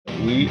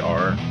we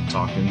are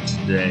talking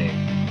today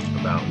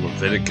about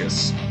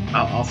Leviticus.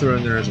 I'll throw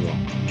in there as well.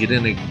 Get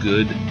in a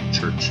good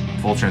church.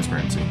 Full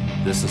transparency.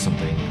 This is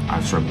something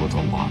I've struggled with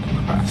a lot in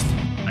the past.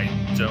 I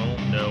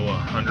don't know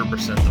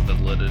 100% the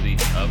validity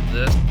of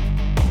this.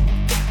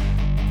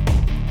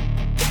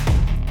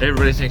 Hey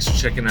everybody, thanks for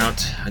checking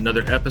out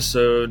another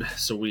episode.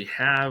 So we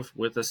have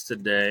with us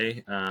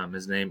today,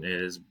 his name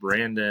is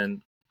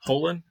Brandon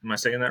Hollen. Am I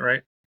saying that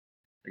right?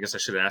 I guess I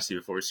should have asked you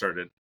before we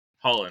started.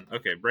 Hollen.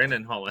 Okay,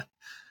 Brandon Hollen.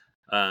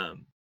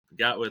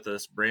 Got with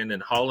us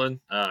Brandon Hollen.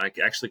 I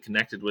actually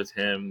connected with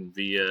him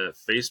via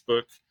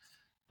Facebook.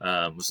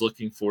 Was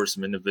looking for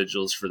some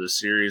individuals for the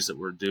series that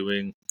we're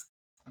doing.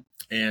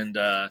 And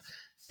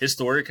his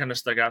story kind of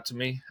stuck out to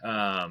me.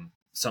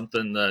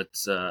 Something that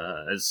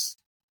as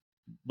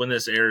when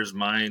this airs,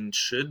 mine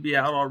should be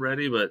out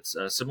already, but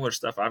similar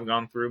stuff I've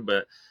gone through.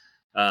 But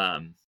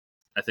I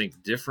think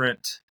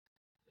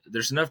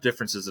there's enough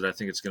differences that I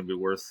think it's going to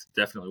be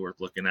definitely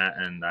worth looking at.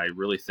 And I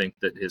really think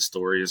that his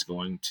story is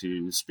going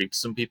to speak to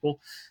some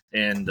people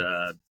and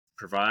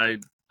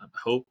provide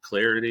hope,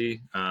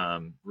 clarity,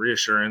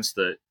 reassurance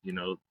that,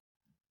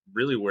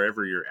 really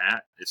wherever you're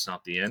at, it's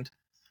not the end.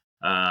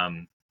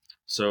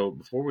 So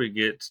before we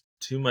get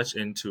too much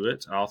into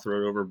it, I'll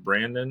throw it over to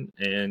Brandon,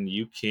 and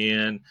you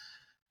can,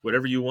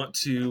 whatever you want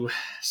to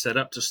set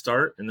up to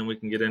start, and then we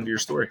can get into your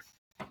story.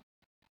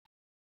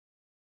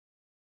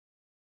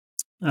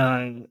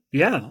 So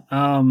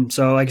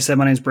like I said,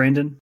 my name's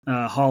Brandon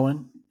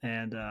Hollen,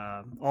 and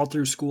all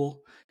through school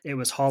it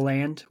was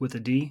Holland with a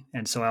D,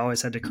 and so I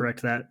always had to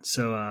correct that.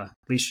 So at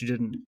least you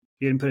didn't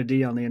put a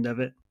D on the end of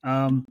it.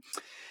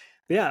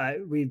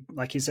 We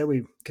like he said,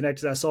 we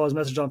connected. I saw his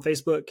message on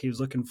Facebook. He was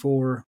looking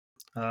for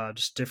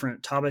just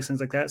different topics, things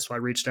like that. So I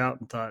reached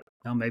out and thought,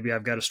 well, maybe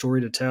I've got a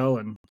story to tell,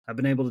 and I've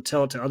been able to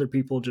tell it to other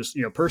people, just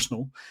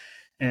personal,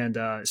 and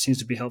it seems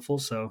to be helpful.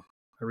 So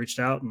I reached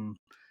out, and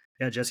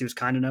yeah, Jesse was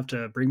kind enough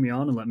to bring me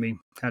on and let me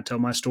kind of tell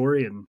my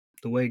story and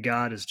the way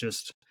God has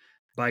just,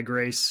 by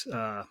grace,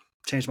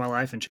 changed my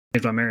life and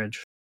changed my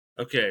marriage.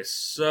 Okay,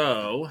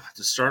 so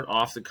to start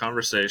off the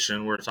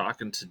conversation, we're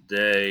talking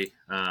today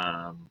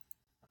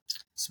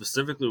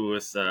specifically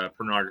with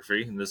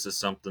pornography, and this is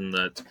something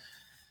that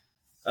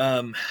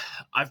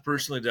I've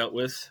personally dealt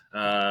with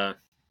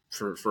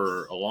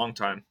for a long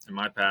time in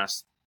my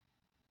past.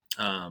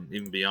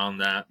 Even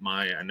beyond that,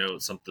 I know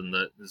it's something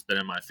that has been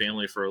in my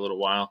family for a little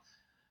while.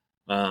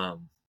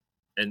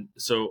 And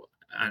so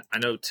I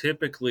know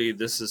typically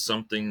this is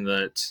something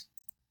that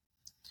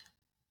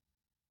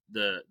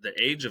the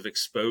age of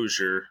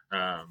exposure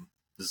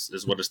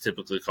is what is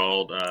typically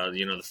called.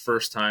 The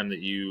first time that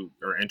you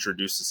are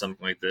introduced to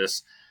something like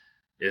this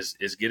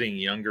is getting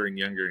younger and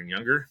younger and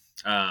younger.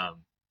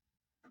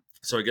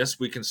 So I guess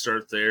we can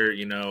start there.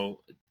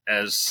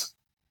 As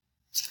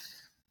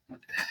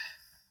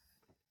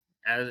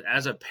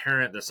a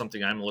parent, that's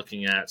something I'm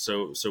looking at.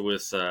 So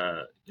with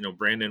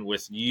Brandon,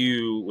 with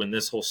you, when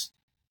this whole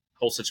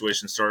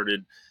situation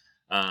started,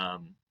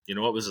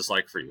 what was this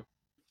like for you?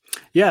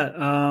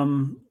 Yeah.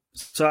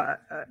 So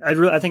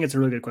I think it's a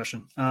really good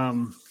question.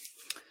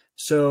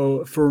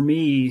 So for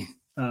me,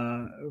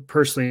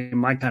 personally,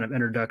 my kind of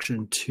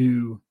introduction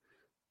to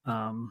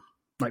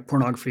like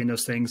pornography and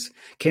those things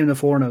came in the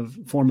form of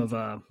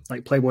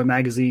like Playboy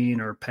magazine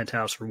or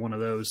Penthouse or one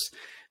of those,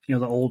 the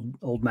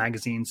old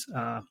magazines.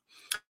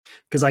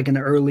 Because like in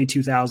the early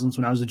 2000s,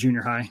 when I was a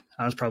junior high,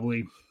 I was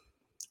probably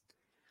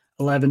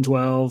 11,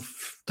 12,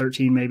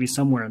 13, maybe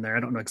somewhere in there. I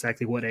don't know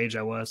exactly what age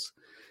I was.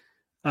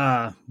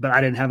 But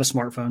I didn't have a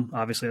smartphone.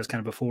 Obviously, I was kind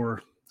of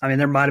before. I mean,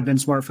 there might have been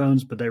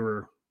smartphones, but they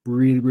were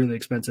really, really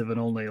expensive, and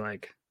only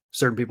like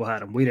certain people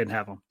had them. We didn't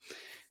have them.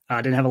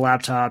 I didn't have a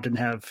laptop. We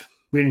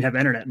didn't have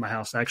internet in my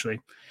house,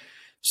 actually.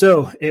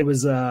 So it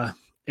was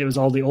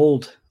all the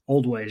old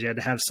ways. You had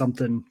to have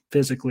something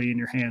physically in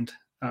your hand.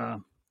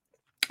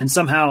 And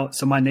somehow,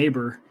 so my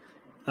neighbor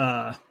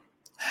there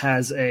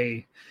was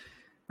an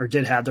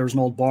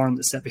old barn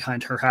that sat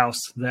behind her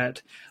house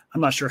that I'm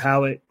not sure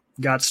how it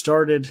got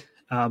started,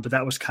 but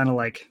that was kind of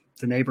like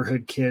the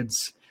neighborhood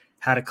kids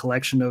had a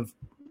collection of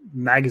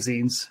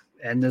magazines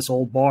and this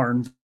old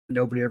barn.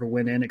 Nobody ever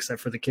went in except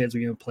for the kids.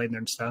 We played in there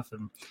and stuff.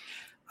 And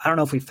I don't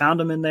know if we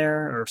found them in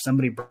there or if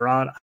somebody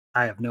brought.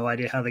 I have no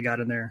idea how they got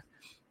in there.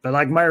 But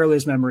like my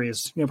earliest memory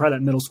is probably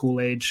that middle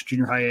school age,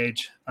 junior high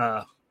age.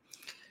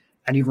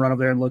 And you'd run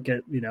over there and look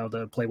at,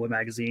 the Playboy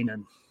magazine,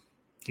 and,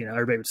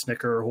 everybody would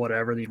snicker or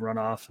whatever. They'd run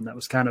off. And that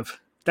was kind of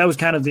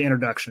the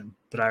introduction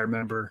that I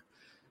remember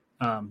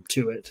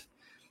to it.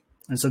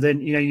 And so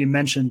then, you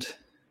mentioned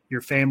your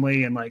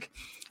family, and like,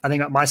 I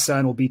think my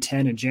son will be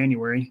 10 in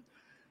January.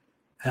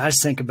 And I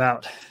just think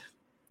about,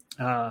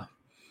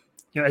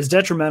 as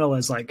detrimental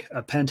as like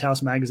a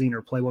Penthouse magazine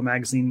or Playboy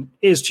magazine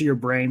is to your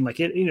brain, like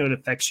it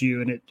affects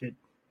you and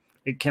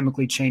it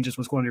chemically changes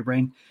what's going on in your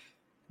brain.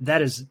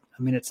 That is,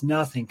 it's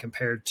nothing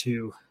compared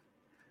to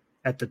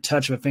at the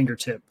touch of a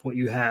fingertip, what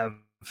you have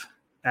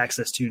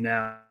access to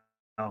now.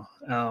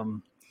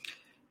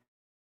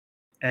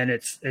 And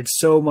it's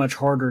so much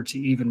harder to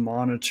even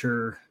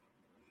monitor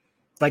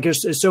like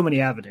there's so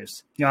many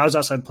avenues. I was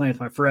outside playing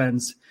with my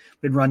friends.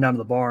 We'd run down to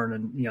the barn,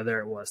 and there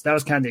it was. That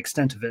was kind of the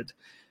extent of it.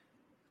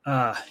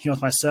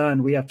 With my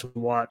son, we have to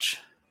watch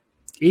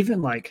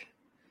even like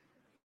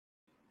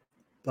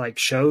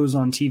shows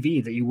on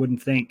TV that you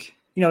wouldn't think.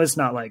 It's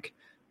not like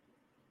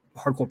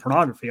hardcore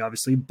pornography,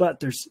 obviously, but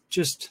there's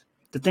just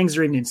the things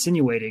they're even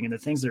insinuating and the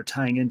things they're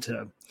tying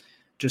into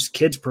just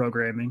kids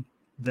programming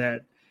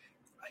that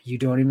you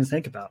don't even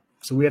think about.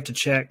 So we have to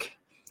check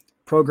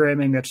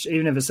programming that's,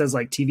 even if it says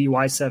like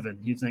TVY7,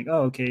 you think,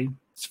 oh, okay,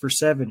 it's for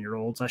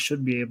 7-year-olds. There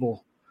should be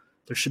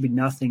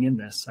nothing in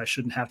this. I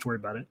shouldn't have to worry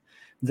about it.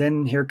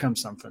 Then here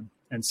comes something.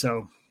 And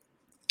so,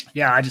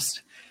 yeah,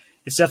 it's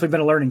definitely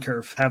been a learning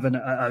curve having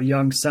a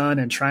young son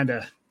and trying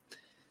to,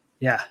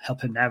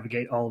 help him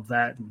navigate all of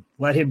that and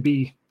let him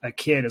be a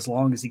kid as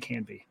long as he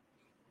can be.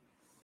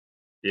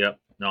 Yep.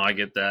 No, I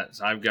get that.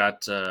 So I've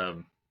got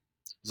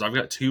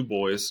 2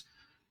 boys,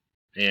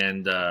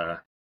 and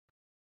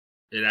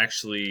it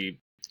actually,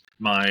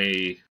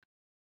 my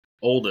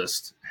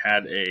oldest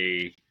had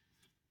a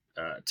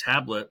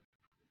tablet,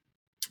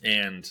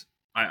 and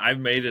I've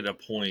made it a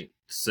point,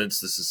 since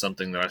this is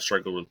something that I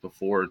struggled with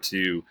before,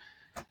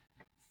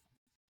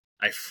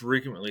 I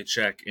frequently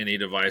check any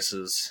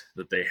devices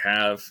that they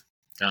have.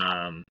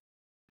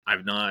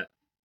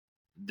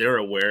 They're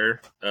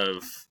aware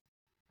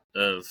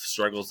of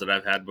struggles that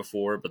I've had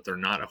before, but they're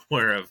not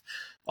aware of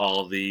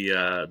all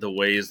the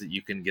ways that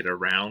you can get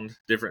around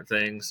different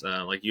things.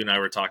 Like you and I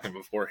were talking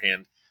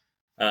beforehand,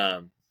 you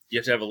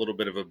have to have a little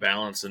bit of a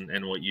balance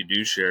in what you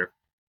do share.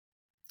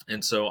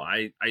 And so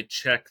I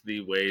check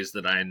the ways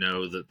that I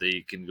know that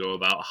they can go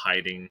about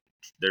hiding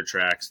their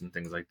tracks and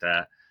things like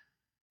that.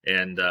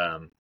 And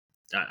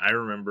I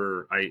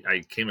remember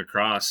I came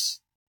across,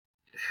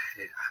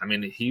 I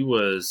mean,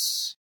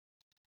 he's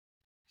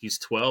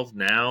 12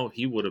 now.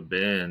 He would have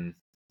been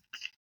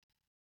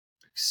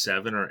like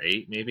 7 or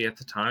 8 maybe at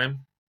the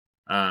time.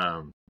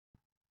 And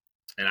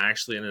I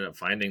actually ended up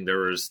finding there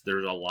was a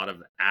lot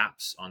of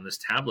apps on this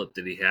tablet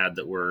that he had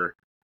that were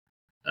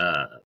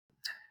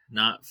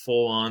not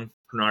full on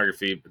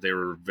pornography, but they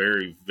were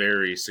very,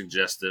 very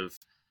suggestive.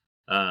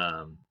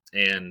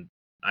 And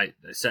I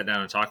sat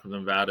down and talked with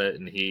him about it,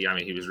 and he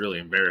was really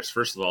embarrassed,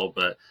 first of all,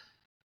 but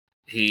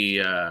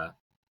he,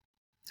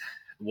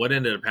 what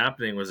ended up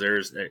happening was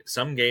there's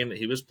some game that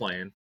he was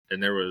playing,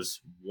 and there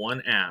was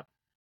one app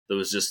that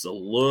was just a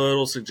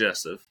little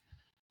suggestive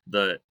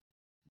that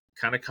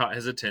kind of caught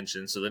his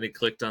attention. So then he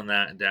clicked on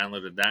that and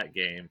downloaded that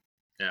game,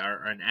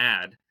 or an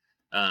ad.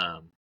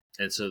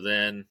 And so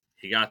then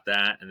he got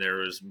that, and there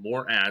was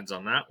more ads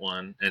on that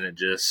one, and it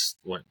just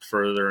went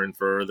further and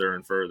further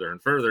and further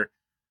and further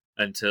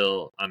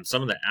until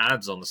some of the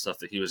ads on the stuff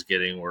that he was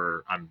getting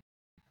were,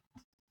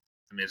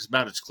 it's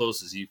about as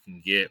close as you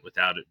can get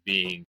without it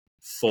being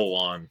full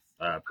on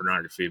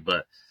pornography.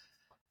 But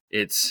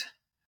it's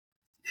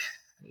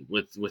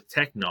with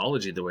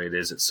technology the way it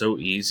is, it's so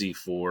easy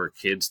for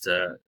kids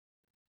to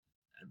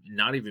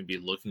not even be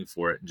looking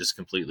for it and just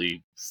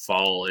completely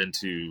fall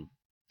into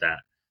that.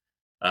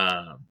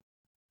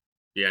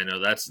 No,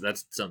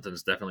 that's something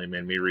that's definitely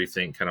made me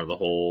rethink kind of the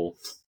whole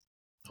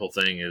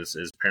thing is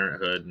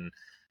parenthood and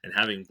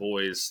having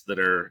boys that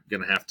are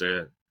going to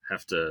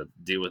have to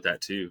deal with that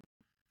too.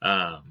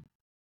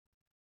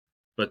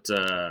 But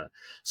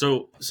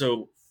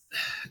so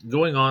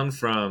going on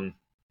from,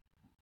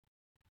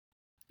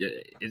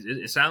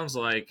 it sounds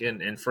like,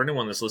 and for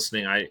anyone that's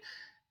listening, I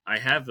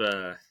have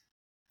a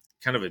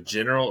kind of a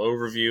general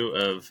overview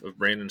of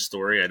Brandon's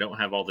story. I don't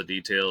have all the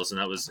details,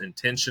 and that was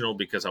intentional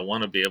because I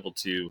want to be able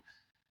to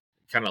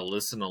kind of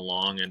listen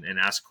along and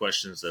ask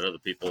questions that other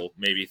people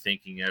may be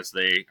thinking as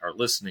they are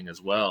listening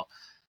as well.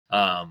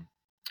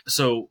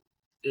 So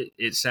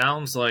it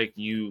sounds like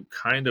you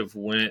kind of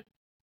went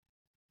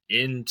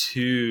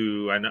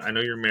into, I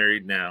know you're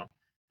married now,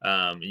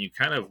 and you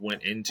kind of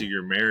went into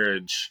your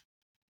marriage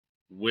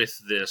with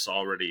this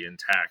already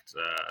intact,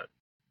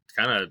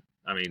 kind of,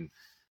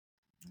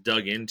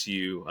 dug into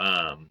you,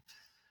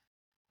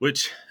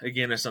 which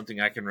again is something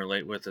I can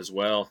relate with as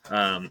well.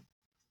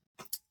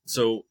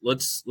 So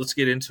let's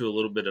get into a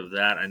little bit of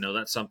that. I know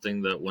that's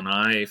something that when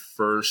I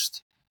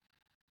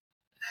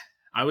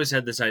always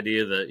had this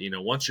idea that,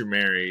 once you're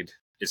married,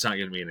 it's not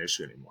going to be an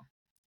issue anymore.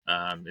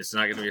 It's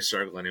not going to be a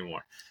struggle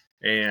anymore.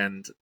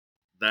 And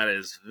that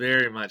is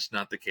very much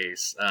not the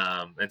case.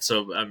 And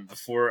so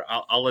before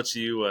I'll let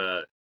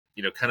you,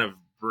 kind of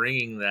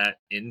bringing that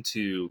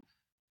into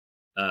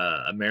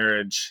a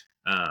marriage,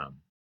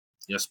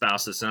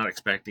 spouse that's not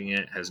expecting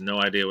it, has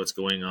no idea what's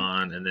going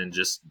on, and then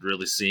just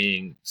really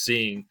seeing,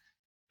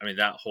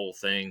 that whole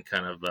thing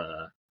kind of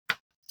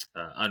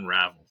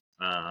unravel.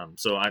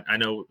 So I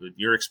know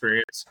your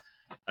experience.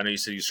 I know you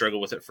said you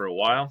struggled with it for a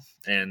while,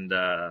 and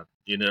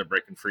you ended up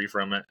breaking free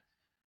from it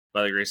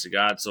by the grace of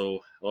God.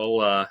 So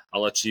I'll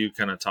let you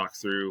kind of talk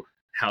through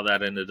how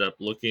that ended up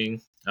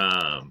looking,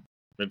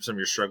 maybe some of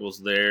your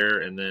struggles there,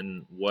 and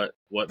then what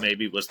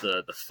maybe was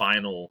the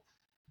final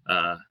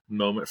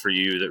moment for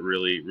you that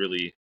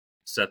really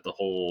set the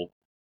whole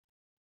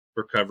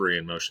recovery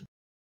in motion.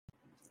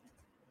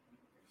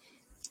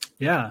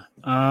 Yeah.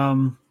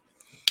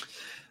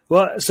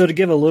 Well, so to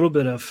give a little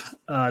bit of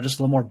just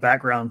a little more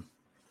background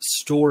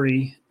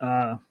story,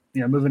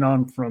 moving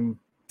on from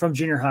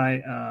junior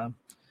high.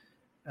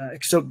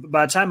 So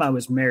by the time I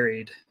was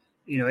married,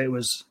 it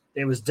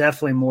was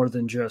definitely more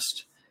than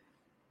just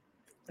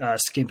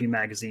skimpy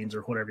magazines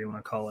or whatever you want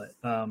to call it.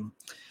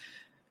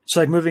 So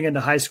like moving into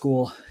high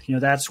school,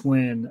 that's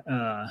when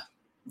I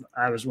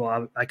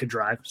could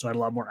drive, so I had a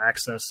lot more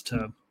access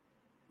to.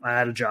 I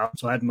had a job,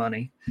 so I had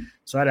money,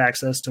 so I had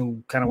access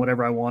to kind of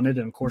whatever I wanted,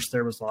 and of course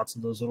there was lots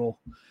of those little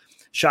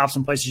shops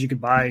and places you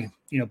could buy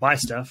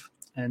stuff,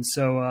 and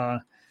so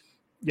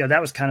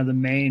that was kind of the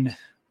main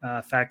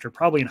factor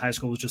probably in high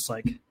school was just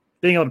like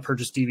being able to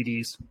purchase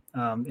DVDs,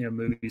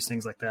 movies,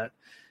 things like that,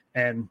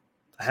 and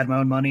I had my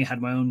own money,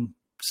 had my own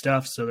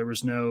stuff, so there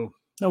was no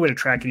way to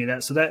track any of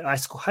that. So that high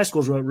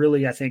school is what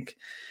really I think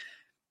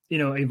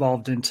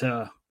evolved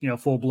into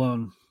full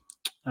blown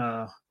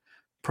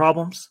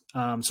problems.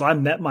 So I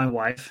met my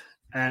wife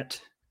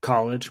at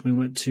college. We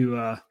went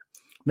to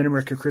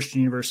Mid-America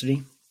Christian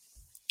University.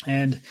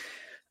 And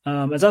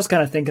as I was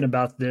kind of thinking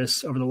about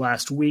this over the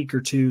last week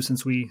or two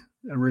since we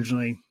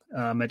originally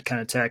had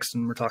kind of text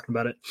and we're talking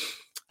about it,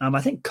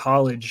 I think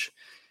college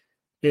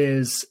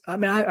is, I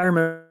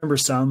remember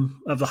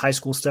some of the high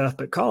school stuff,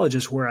 but college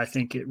is where I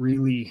think it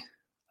really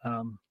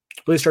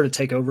started to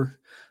take over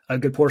a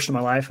good portion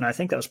of my life. And I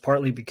think that was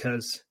partly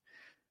because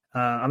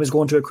I was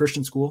going to a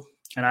Christian school.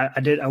 And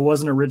I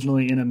wasn't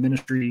originally in a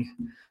ministry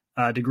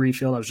degree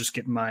field. I was just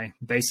getting my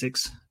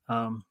basics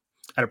at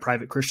a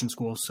private Christian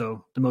school.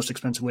 So the most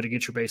expensive way to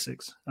get your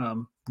basics.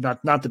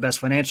 Not the best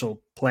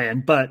financial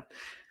plan, but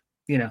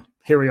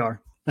here we are.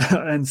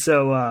 And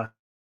so,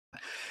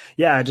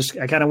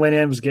 I kind of went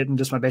in, was getting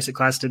just my basic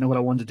class, didn't know what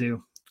I wanted to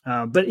do.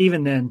 But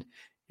even then,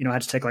 I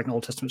had to take like an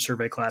Old Testament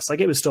survey class.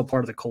 Like it was still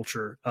part of the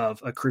culture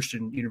of a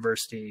Christian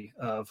university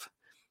of,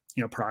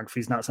 pornography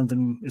is not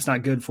something, it's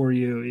not good for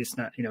you. It's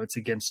not, it's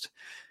against,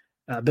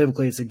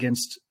 biblically, it's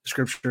against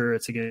scripture.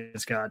 It's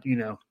against God,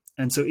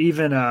 And so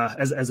even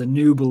as a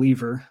new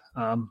believer,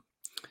 I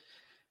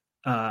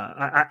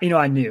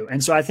knew.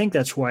 And so I think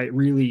that's why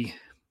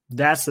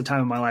that's the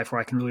time of my life where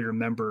I can really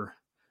remember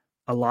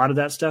a lot of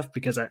that stuff,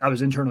 because I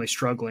was internally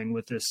struggling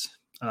with this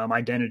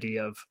identity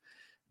of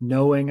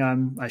knowing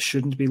I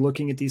shouldn't be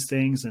looking at these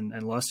things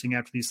and lusting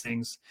after these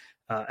things,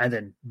 and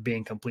then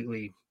being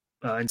completely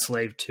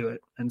enslaved to it.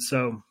 And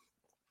so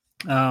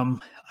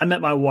I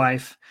met my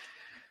wife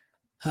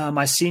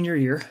my senior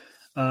year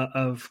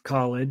of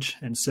college.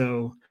 And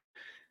so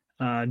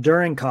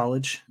during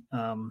college,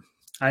 I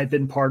had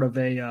been part of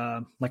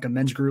a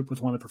men's group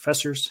with one of the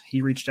professors.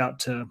 He reached out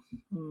to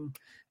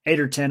 8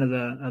 or 10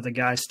 of the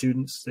guy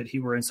students that he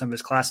were in some of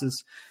his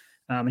classes.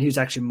 And he was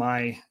actually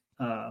my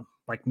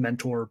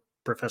mentor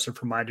professor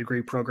for my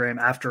degree program.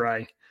 After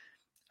I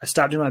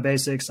stopped doing my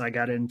basics, I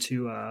got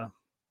into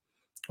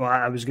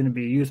I was going to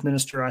be a youth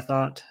minister, I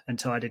thought,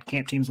 until I did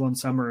camp teams one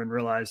summer and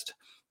realized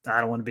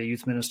I don't want to be a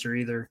youth minister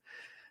either.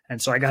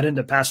 And so I got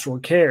into pastoral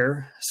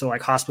care, so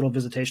like hospital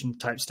visitation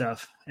type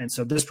stuff. And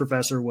so this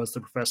professor was the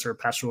professor of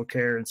pastoral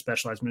care and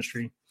specialized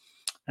ministry.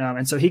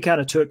 And so he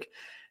kind of took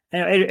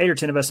 8 or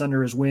 10 of us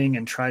under his wing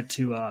and tried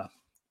to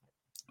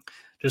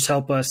just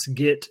help us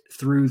get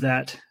through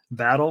that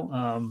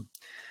battle.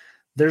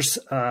 There's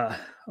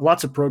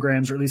lots of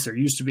programs, or at least there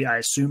used to be. I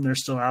assume they're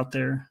still out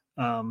there.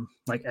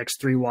 Like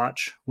X3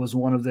 Watch was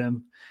one of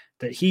them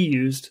that he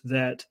used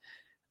that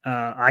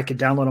I could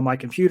download on my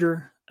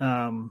computer.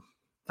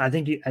 I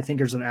think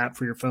there's an app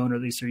for your phone, or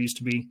at least there used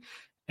to be,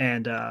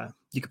 and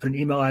you could put an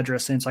email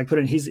address in. So I put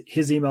in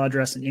his email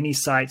address in any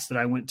sites that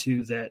I went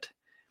to that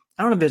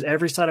I don't know if it's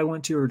every site I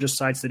went to or just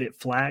sites that it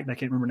flagged. I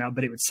can't remember now,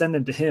 but it would send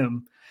them to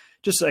him,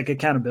 just like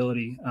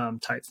accountability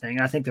type thing.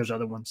 I think there's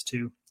other ones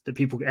too that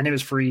people, and it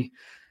was free.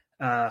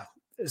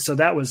 So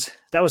that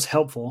was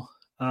helpful.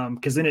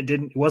 Because then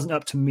it wasn't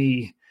up to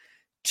me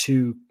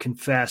to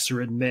confess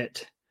or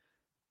admit,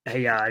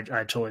 hey, yeah,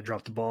 I totally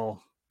dropped the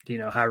ball,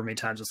 however many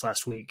times this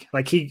last week.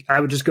 Like I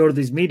would just go to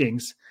these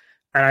meetings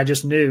and I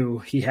just knew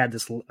he had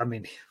this,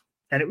 and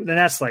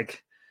that's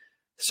like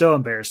so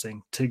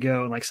embarrassing to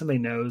go and like somebody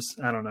knows,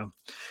 I don't know.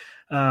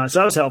 So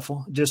that was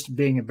helpful. Just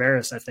being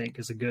embarrassed, I think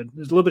there's a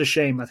little bit of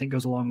shame, I think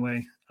goes a long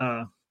way.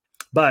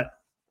 But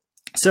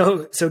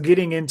so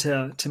getting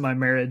into my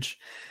marriage,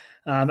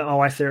 I met my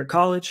wife there at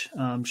college.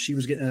 She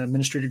was getting a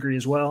ministry degree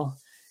as well.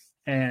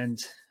 And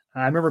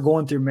I remember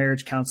going through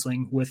marriage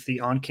counseling with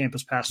the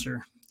on-campus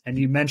pastor. And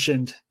you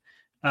mentioned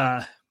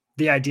the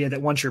idea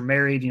that once you're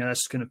married,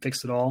 that's going to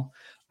fix it all.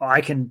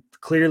 I can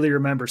clearly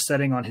remember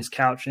sitting on his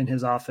couch in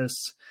his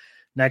office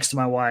next to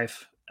my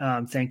wife,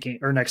 thinking,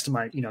 or next to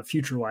my,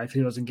 future wife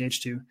who I was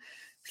engaged to,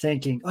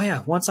 thinking, oh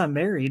yeah, once I'm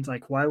married,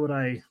 like, why would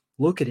I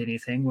look at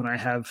anything when I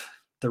have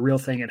the real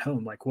thing at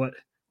home? Like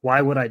why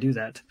would I do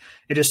that?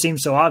 It just seemed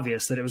so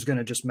obvious that it was going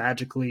to just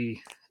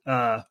magically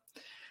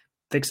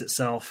fix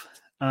itself.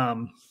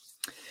 And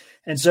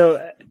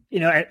so,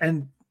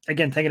 and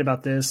again, thinking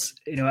about this,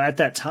 at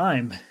that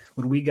time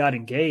when we got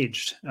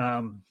engaged,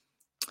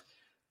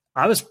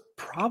 I was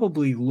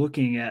probably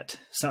looking at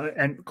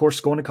and of course,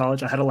 going to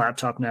college, I had a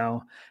laptop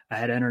now, I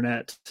had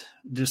internet,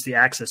 just the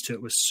access to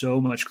it was so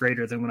much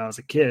greater than when I was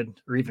a kid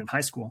or even in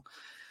high school.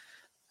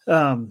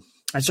 And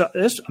so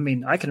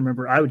I can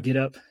remember I would get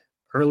up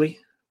early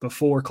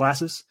before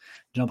classes,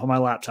 jump on my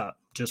laptop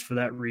just for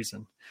that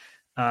reason.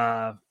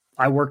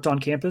 I worked on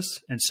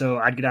campus, and so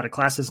I'd get out of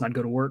classes and I'd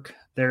go to work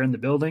there in the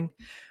building,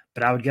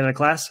 but I would get out of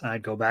class and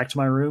I'd go back to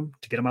my room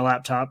to get on my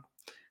laptop.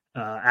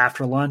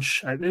 After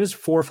lunch, it was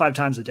 4 or 5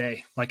 times a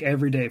day, like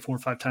every day, 4 or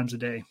 5 times a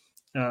day.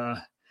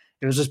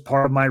 It was just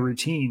part of my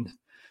routine.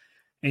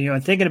 And,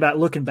 and thinking about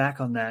looking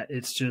back on that, it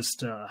was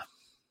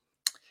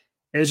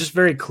just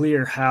very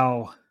clear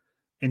how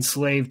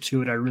enslaved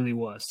to it I really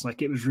was.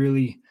 Like it was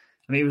really,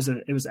 it was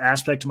an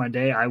aspect of my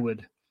day. I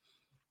would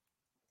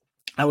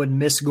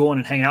miss going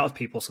and hang out with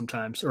people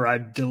sometimes, or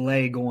I'd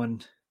delay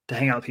going to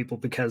hang out with people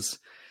because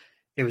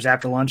it was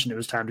after lunch and it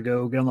was time to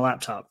go get on the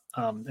laptop.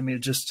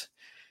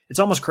 It's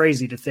almost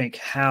crazy to think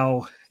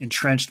how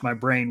entrenched my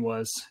brain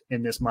was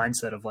in this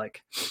mindset of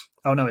like,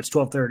 oh no, it's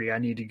 12:30. I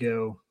need to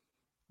go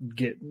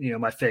get,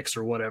 my fix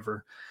or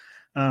whatever.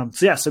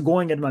 So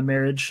going into my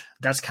marriage,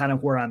 that's kind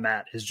of where I'm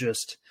at, is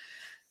just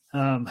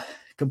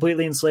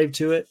completely enslaved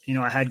to it.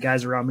 I had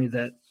guys around me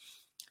that,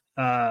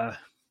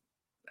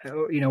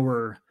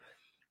 were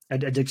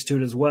addicted to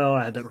it as well.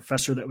 I had that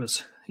professor that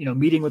was,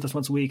 meeting with us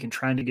once a week and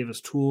trying to give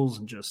us tools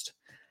and just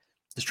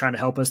trying to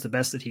help us the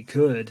best that he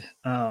could.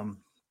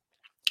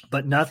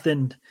 But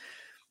nothing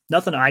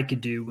I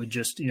could do would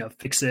just,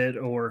 fix it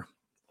or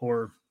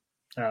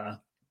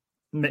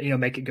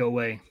make it go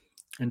away.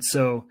 And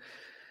so,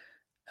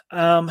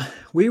 my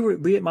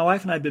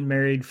wife and I had been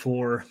married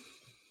for,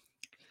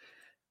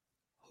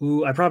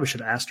 I probably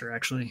should have asked her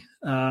actually.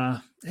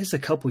 It's a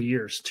couple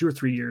years, 2 or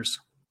 3 years.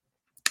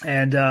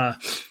 And,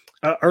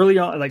 early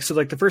on,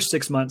 the first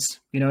 6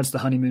 months, it's the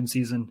honeymoon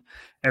season.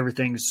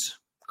 Everything's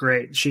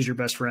great. She's your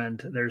best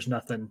friend. There's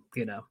nothing,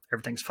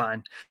 everything's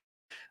fine.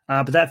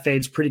 But that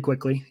fades pretty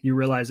quickly. You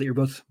realize that you're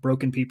both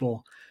broken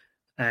people.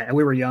 And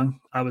we were young.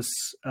 I was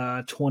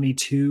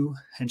 22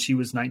 and she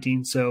was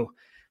 19. So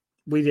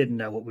we didn't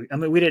know we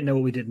didn't know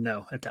what we didn't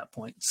know at that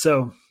point.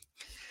 So,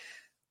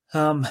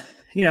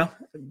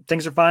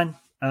 things are fine.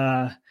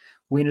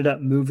 We ended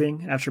up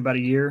moving after about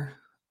a year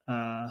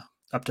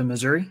up to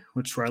Missouri,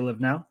 which is where I live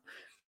now.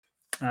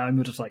 I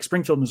moved to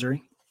Springfield,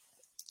 Missouri,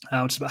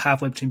 which is about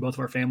halfway between both of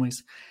our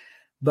families.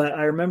 But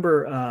I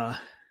remember,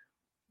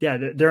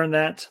 during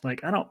that, I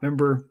don't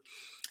remember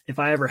if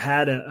I ever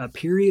had a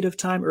period of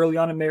time early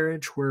on in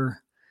marriage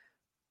where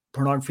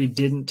pornography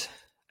didn't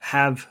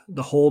have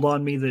the hold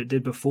on me that it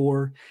did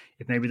before.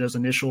 If maybe those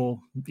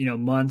initial,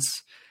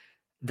 months,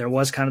 there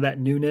was kind of that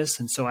newness.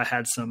 And so I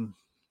had some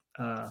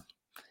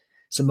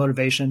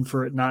motivation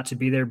for it not to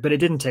be there, but it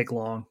didn't take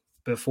long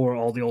before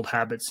all the old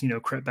habits,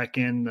 crept back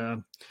in,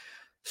 the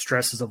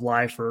stresses of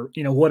life, or,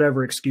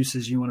 whatever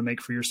excuses you want to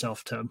make for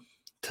yourself to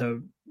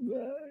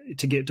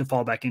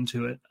fall back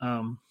into it.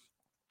 And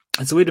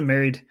so we'd been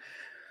married,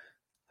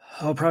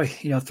 probably,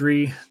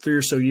 3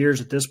 or so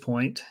years at this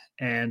point.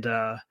 And,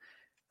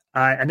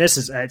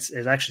 it's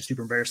actually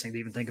super embarrassing to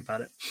even think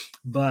about it,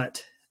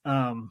 but,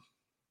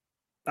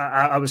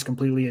 I was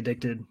completely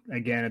addicted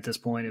again at this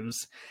point. It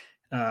was,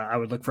 I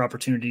would look for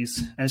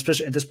opportunities, and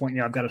especially at this point,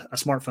 I've got a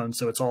smartphone,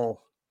 so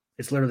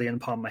it's literally in the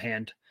palm of my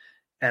hand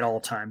at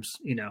all times.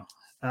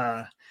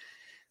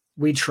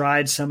 We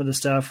tried some of the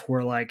stuff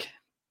where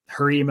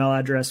her email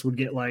address would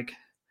get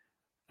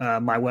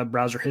my web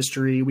browser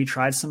history. We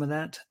tried some of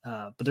that,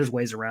 but there's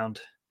ways around.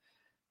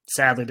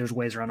 Sadly, there's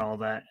ways around all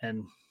that.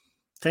 And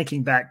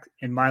thinking back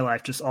in my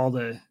life, just all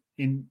the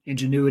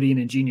ingenuity and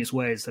ingenious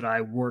ways that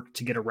I worked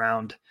to get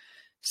around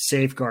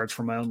safeguards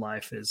for my own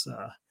life is,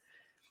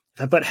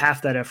 if I put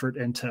half that effort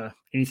into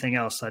anything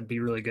else, I'd be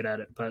really good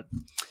at it. But,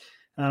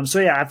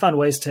 I found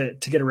ways to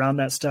get around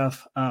that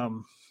stuff.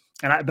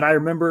 But I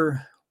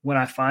remember when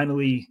I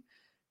finally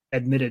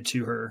admitted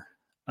to her,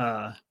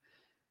 that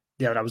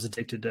I was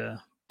addicted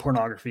to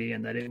pornography,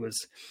 and that it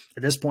was,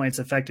 at this point, it's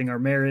affecting our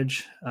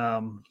marriage. I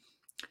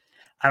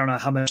don't know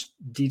how much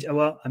detail.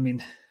 Well, I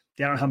don't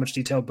know how much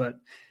detail, but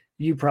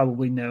you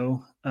probably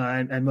know,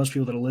 and most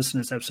people that will listen to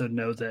this episode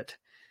know that,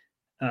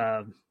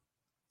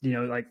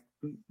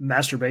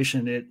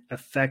 masturbation, it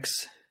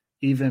affects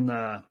even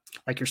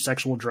your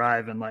sexual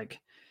drive and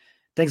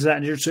things of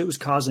that nature. So it was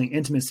causing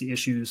intimacy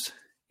issues,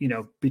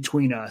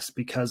 between us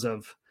because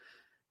of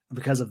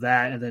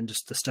that, and then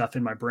just the stuff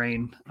in my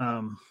brain.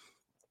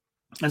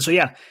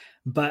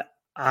 But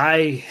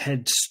I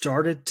had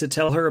started to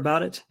tell her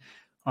about it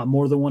on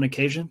more than one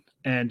occasion,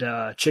 and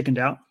chickened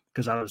out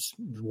because I was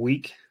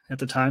weak at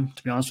the time,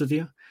 to be honest with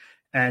you.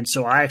 And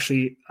so I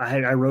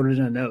wrote it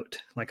in a note.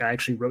 I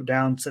actually wrote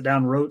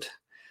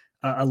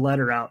a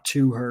letter out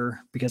to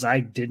her, because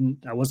I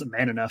wasn't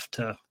man enough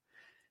to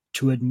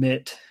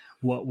admit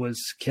what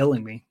was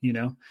killing me,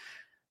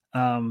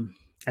 And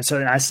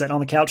so I sat on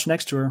the couch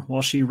next to her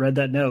while she read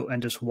that note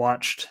and just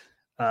watched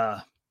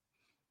it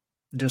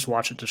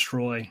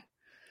destroy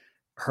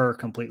her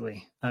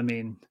completely.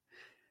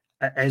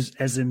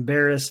 as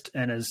embarrassed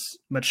and as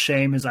much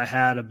shame as I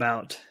had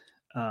about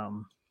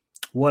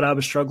what I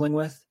was struggling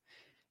with,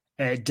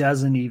 it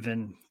doesn't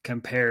even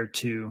compare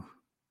to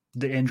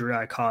the injury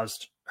I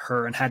caused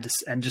her, and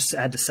just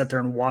had to sit there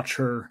and watch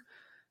her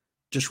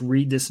just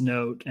read this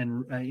note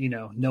and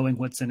knowing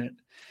what's in it.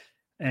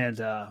 And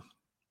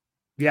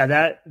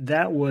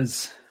that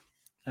was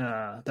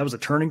a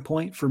turning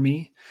point for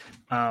me.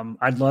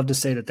 I'd love to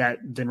say that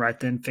then right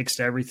then fixed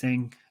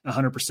everything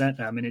 100%.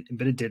 I mean,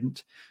 but it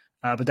didn't.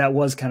 But that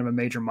was kind of a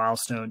major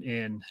milestone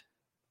in,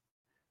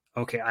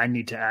 okay, I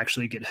need to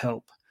actually get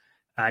help.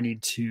 I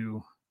need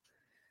to,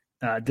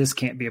 this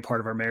can't be a part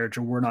of our marriage,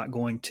 or we're not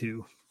going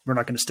to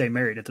stay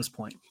married at this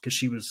point, because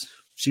she was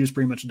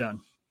pretty much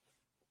done.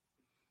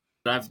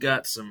 I've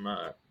got some,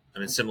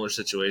 similar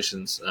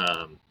situations.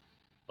 I'll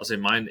say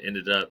mine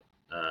ended up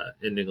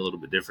ending a little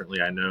bit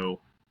differently. I know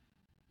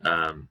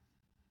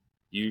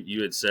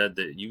you had said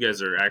that you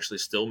guys are actually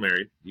still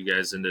married. You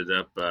guys ended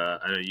up,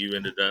 I know you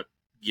ended up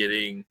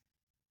getting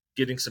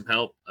some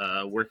help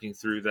working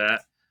through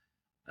that.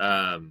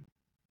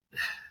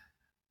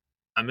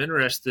 I'm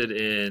interested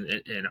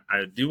in, and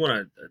I do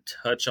want to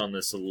touch on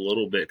this a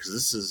little bit, because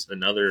this is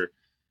another.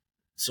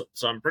 So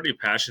I'm pretty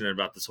passionate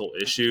about this whole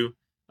issue,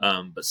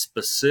 but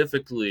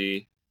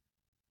specifically,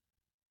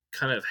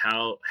 kind of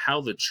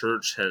how the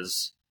church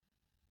has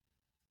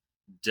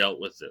dealt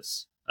with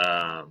this,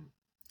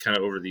 kind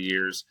of over the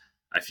years.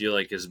 I feel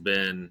like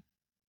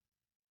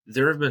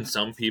there have been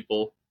some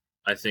people,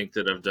 I think,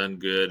 that have done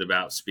good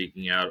about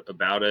speaking out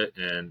about it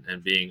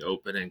and being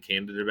open and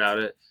candid about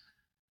it.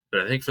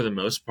 But I think for the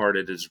most part,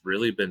 it has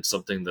really been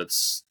something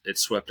it's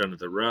swept under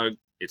the rug.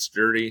 It's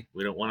dirty.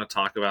 We don't want to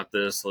talk about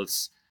this.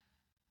 Let's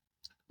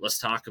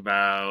talk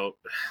about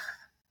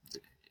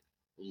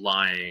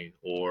lying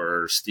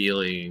or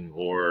stealing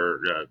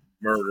or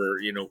murder,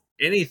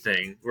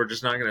 anything. We're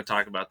just not going to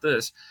talk about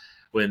this,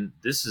 when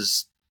this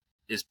is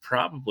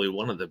probably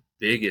one of the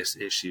biggest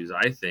issues,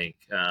 I think,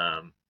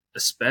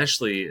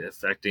 especially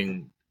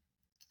affecting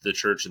the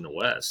church in the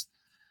West.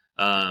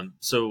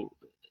 So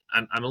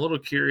I'm a little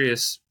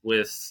curious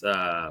with,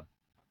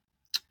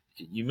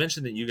 you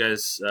mentioned that you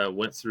guys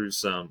went through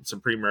some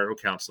premarital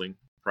counseling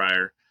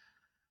prior.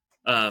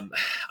 I'm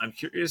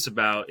curious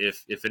about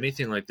if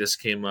anything like this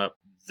came up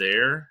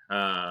there,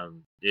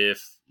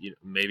 if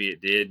maybe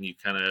it did and you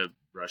kind of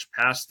brushed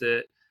past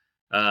it,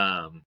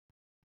 and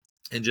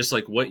just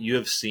like what you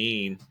have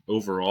seen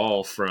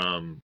overall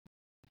from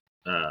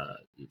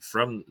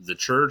the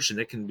church. And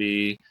it can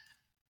be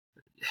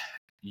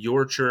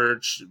your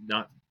church,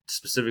 not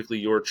specifically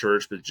your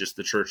church, but just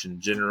the church in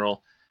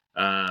general.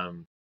 I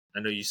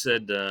know you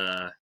said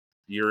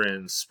you're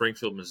in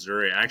Springfield,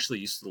 Missouri. I actually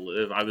used to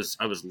live. I was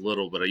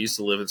little, but I used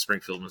to live in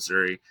Springfield,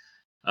 Missouri.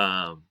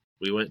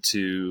 We went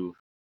to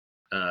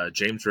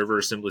James River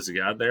Assemblies of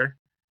God there.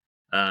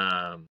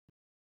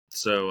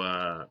 So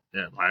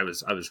yeah, I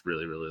was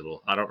really, really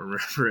little. I don't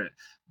remember it,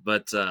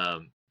 but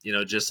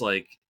just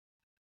like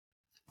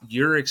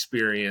your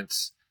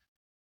experience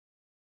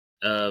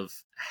of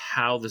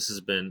how this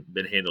has been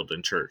handled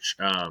in church.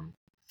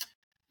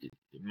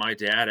 My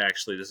dad,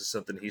 actually, this is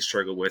something he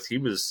struggled with. He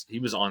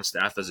was on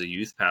staff as a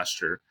youth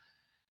pastor,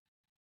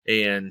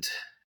 and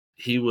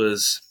he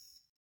was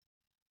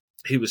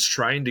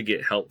trying to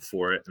get help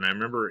for it. And I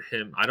remember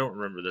him, I don't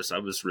remember this, I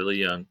was really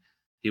young.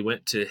 He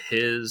went to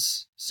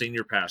his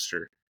senior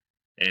pastor,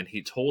 and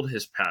he told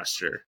his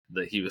pastor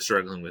that he was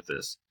struggling with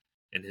this.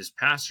 And his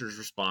pastor's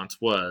response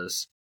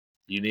was,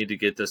 "You need to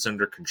get this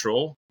under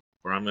control,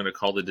 or I'm going to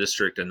call the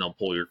district and they'll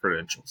pull your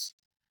credentials."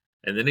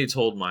 And then he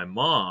told my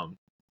mom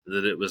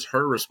that it was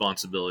her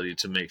responsibility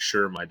to make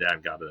sure my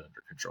dad got it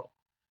under control.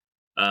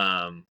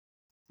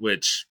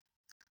 Which,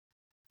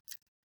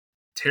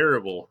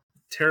 terrible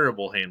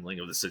handling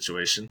of the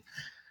situation.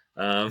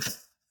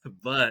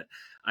 But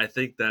I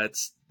think that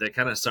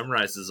kind of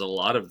summarizes a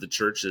lot of the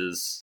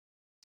church's,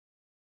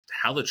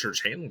 how the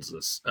church handles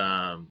this.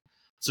 So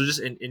just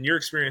in your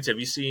experience, have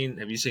you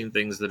seen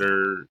things that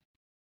are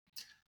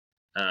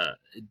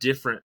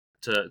different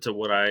to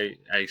what I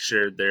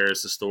shared there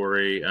as a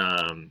story?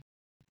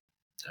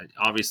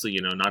 Obviously,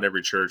 not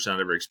every church, not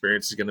every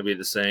experience is going to be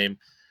the same.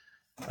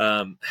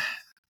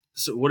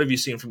 So what have you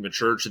seen from the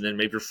church? And then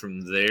maybe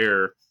from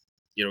there,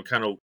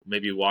 kind of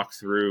maybe walk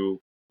through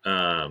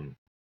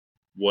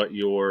what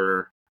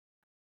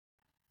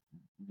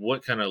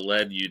kind of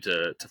led you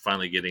to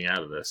finally getting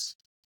out of this.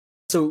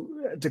 So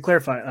to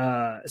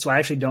clarify, so I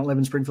actually don't live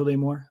in Springfield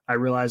anymore. I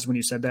realized when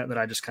you said that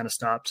I just kind of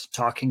stopped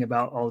talking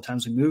about all the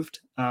times we moved.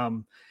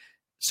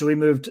 So we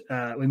moved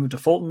to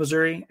Fulton,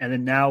 Missouri, and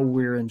then now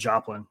we're in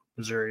Joplin,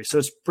 Missouri. So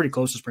it's pretty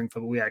close to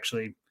Springfield, but we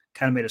actually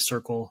kind of made a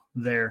circle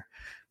there.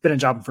 Been in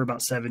Joplin for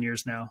about 7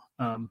 years now.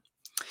 But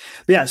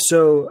yeah,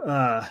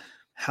 so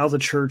how the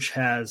church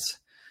has,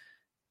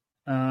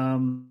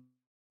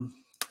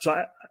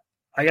 so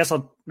I guess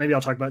I'll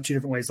talk about two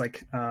different ways,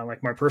 like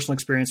my personal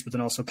experience, but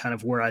then also kind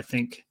of where I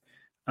think,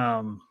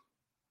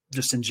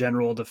 just in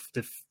general,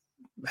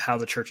 how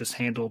the church has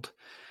handled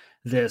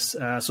this.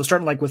 So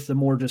starting like with the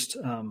more just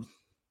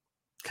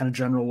kind of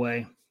general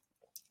way.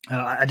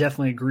 I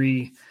definitely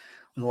agree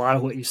with a lot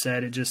of what you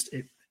said.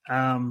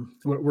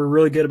 We're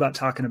really good about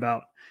talking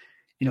about,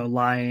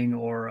 lying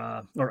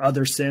or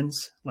other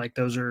sins. Like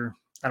those are,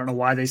 I don't know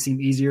why they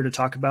seem easier to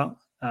talk about.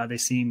 They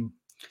seem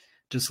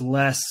just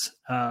less,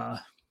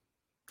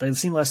 they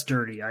seem less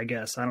dirty, I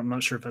guess. I'm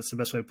not sure if that's the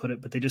best way to put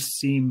it, but they just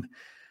seem,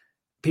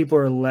 people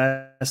are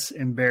less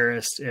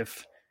embarrassed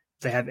if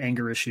they have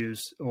anger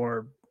issues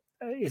or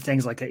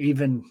things like that.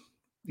 Even,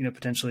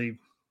 potentially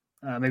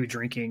maybe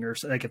drinking, or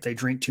like if they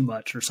drink too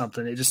much or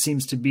something, it just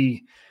seems to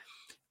be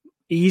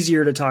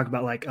easier to talk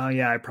about, like, oh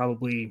yeah, I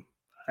probably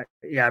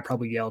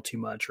yell too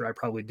much, or I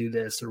probably do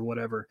this or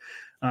whatever.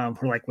 Or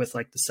like with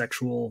like the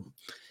sexual,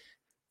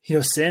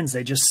 sins,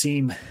 they just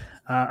seem,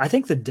 I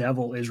think the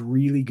devil is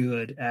really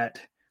good at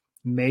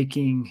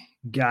making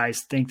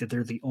guys think that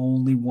they're the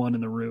only one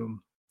in the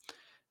room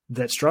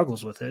that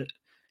struggles with it.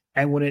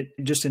 And when it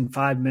just in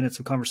 5 minutes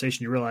of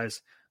conversation, you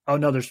realize, oh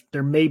no,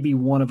 there may be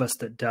one of us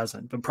that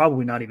doesn't, but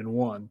probably not even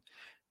one.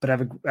 But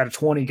out of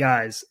 20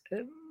 guys,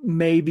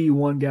 maybe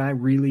one guy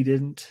really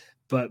didn't,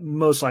 but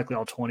most likely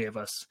all 20 of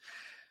us.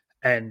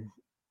 And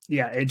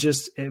yeah,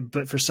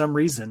 but for some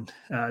reason,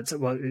 it's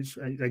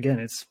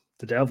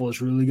the devil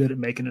is really good at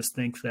making us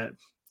think that,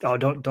 oh,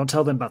 don't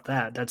tell them about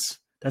that.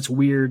 That's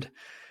weird.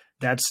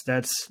 That's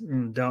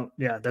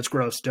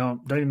gross.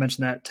 Don't even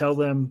mention that. Tell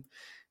them,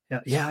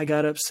 yeah, I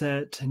got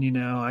upset and,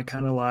 I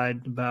kind of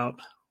lied about,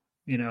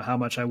 how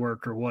much I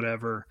worked or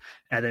whatever.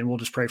 And then we'll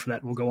just pray for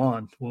that. And we'll go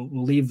on.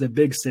 We'll leave the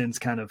big sins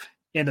kind of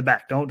in the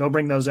back. Don't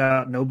bring those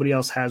out. Nobody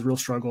else has real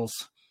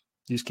struggles.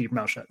 You just keep your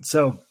mouth shut.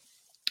 So,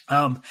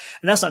 and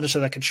that's not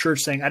necessarily like a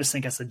church thing. I just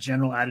think that's a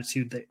general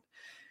attitude that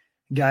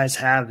guys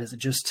have, is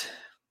it's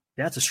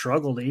a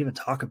struggle to even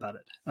talk about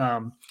it.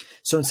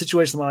 So in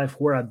situations in my life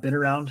where I've been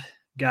around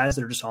guys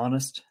that are just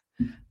honest,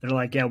 they're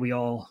like, yeah,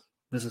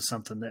 this is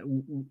something that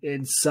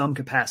in some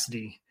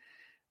capacity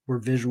we're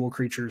visual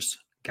creatures.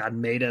 God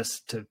made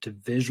us to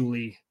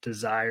visually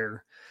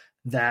desire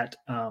that.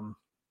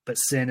 But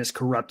sin has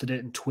corrupted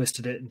it and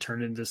twisted it and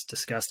turned it into this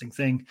disgusting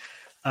thing.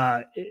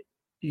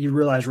 You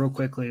realize real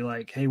quickly,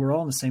 like, hey, we're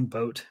all in the same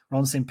boat. We're all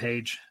on the same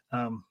page.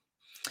 And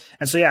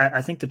so, yeah,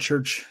 I think the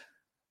church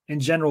in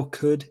general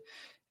could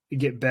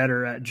get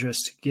better at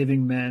just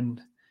giving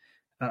men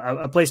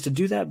a place to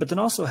do that, but then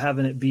also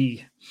having it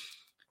be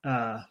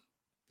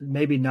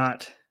maybe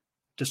not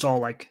just all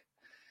like,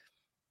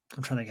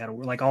 I'm trying to think how to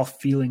word, like all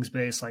feelings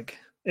based. Like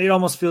it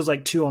almost feels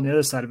like too on the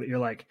other side of it, you're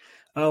like,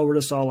 oh, we're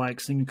just all like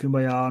singing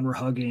Kumbaya and we're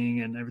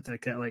hugging and everything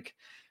like that. Like,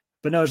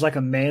 but no, it's like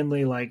a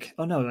manly, like,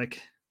 oh no,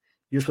 like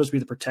you're supposed to be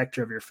the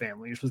protector of your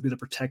family. You're supposed to be the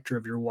protector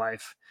of your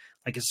wife.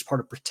 Like it's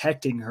part of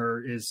protecting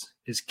her is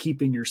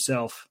keeping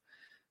yourself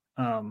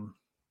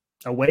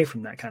away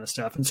from that kind of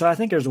stuff. And so I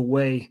think there's a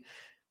way,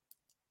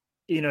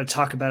 to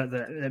talk about it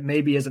that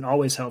maybe isn't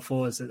always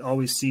helpful, as it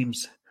always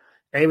seems.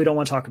 A, we don't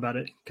want to talk about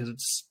it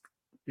because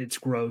it's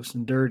gross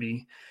and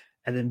dirty.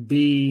 And then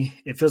B,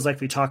 it feels like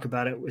if we talk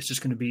about it, it's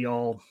just going to be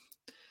all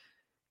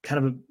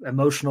kind of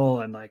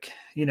emotional and like,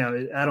 I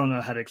don't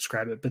know how to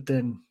describe it, but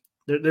then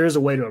there is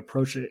a way to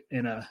approach it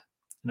in a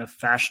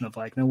fashion of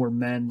like, no, we're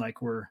men,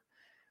 like we're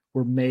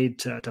made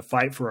to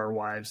fight for our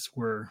wives.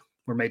 We're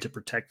made to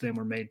protect them.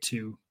 We're made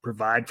to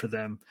provide for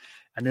them.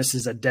 And this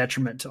is a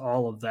detriment to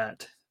all of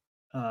that.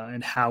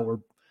 And how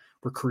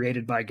we're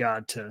created by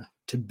God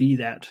to be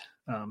that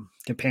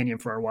companion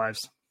for our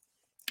wives.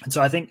 And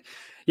so I think,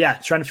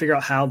 trying to figure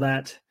out how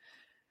that,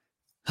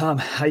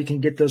 how you can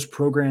get those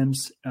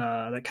programs,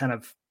 that kind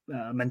of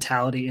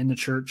mentality in the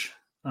church.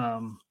 I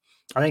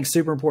think it's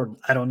super important.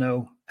 I don't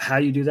know how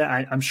you do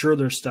that. I'm sure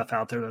there's stuff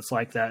out there that's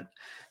like that.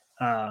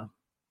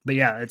 But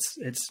yeah,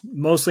 it's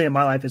mostly in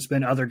my life, it's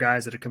been other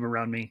guys that have come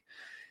around me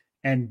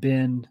and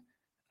been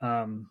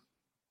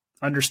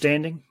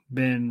understanding,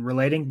 been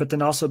relating, but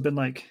then also been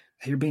like,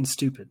 hey, you're being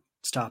stupid.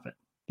 Stop it.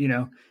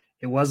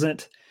 It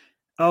wasn't,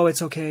 oh,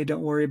 it's okay,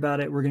 don't worry about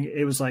it.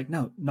 It was like,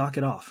 no, knock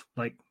it off.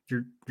 Like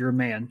you're a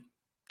man.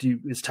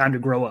 It's time to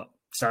grow up.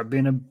 Stop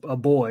being a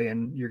boy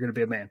and you're going to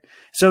be a man.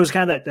 So it was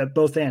kind of that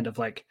both end of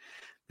like,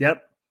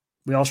 yep,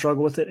 we all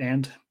struggle with it.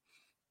 And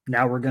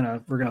now we're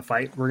going to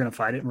fight. We're going to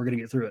fight it and we're going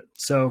to get through it.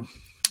 So,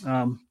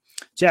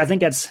 I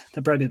think that'd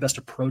probably be the best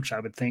approach, I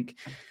would think,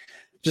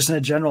 just in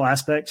a general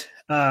aspect.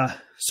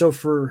 So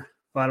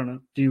I don't know,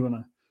 do you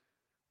want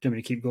me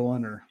to keep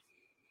going or?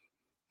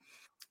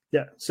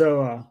 Yeah.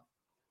 So,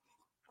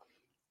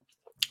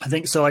 I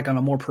think so, like on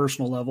a more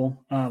personal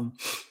level.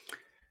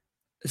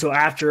 So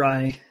after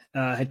I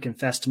had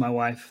confessed to my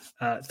wife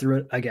through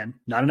it, again,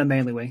 not in a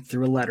manly way,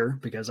 through a letter,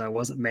 because I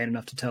wasn't man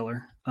enough to tell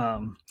her.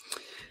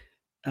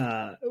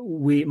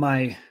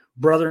 My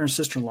brother and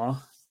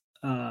sister-in-law,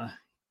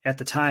 at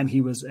the time,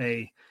 he was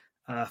a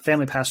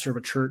family pastor of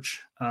a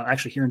church,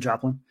 actually here in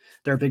Joplin.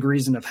 They're a big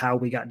reason of how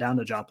we got down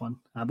to Joplin.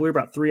 But we were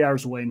about 3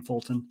 hours away in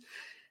Fulton.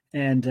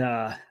 And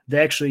they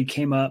actually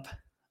came up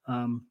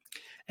a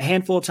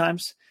handful of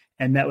times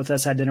and met with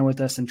us, had dinner with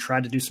us, and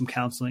tried to do some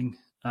counseling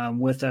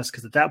with us.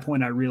 Because at that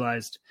point, I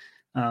realized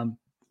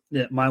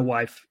that my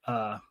wife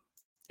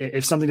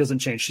if something doesn't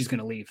change, she's going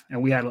to leave.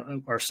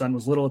 And our son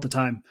was little at the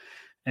time,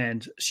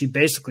 and she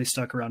basically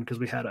stuck around because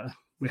we had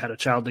a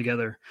child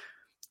together.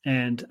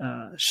 And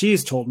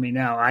she's told me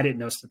now, I didn't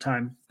notice at the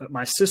time, but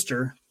my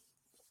sister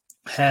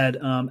had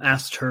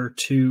asked her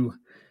to,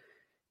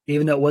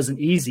 even though it wasn't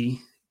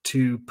easy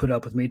to put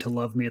up with me, to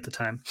love me at the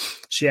time,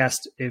 she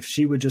asked if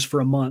she would just for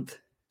a month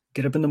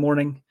get up in the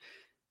morning,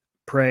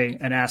 pray,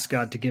 and ask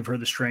God to give her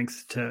the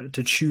strength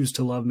to choose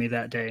to love me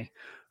that day.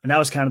 And that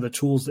was kind of the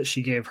tools that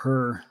she gave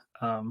her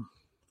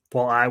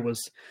while I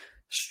was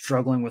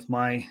struggling with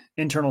my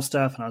internal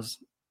stuff. And I was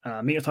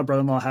meeting with my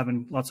brother-in-law,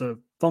 having lots of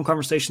phone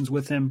conversations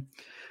with him,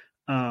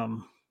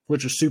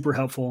 which was super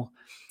helpful.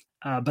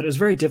 But it was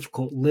very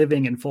difficult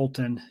living in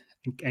Fulton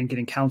and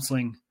getting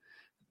counseling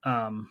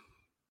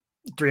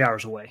 3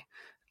 hours away.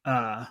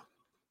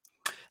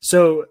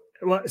 So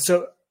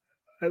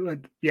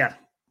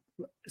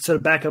to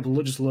back up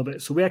just a little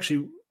bit.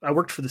 So I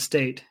worked for the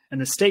state,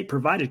 and the state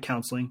provided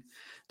counseling.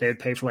 They would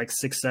pay for like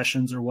 6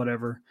 sessions or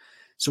whatever.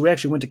 So we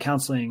actually went to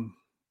counseling.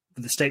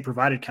 The state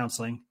provided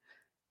counseling,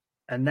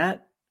 and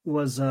that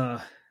was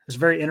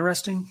very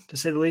interesting, to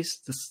say the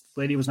least. This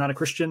lady was not a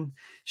Christian.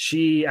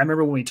 I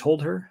remember when we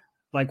told her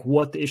like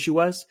what the issue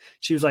was,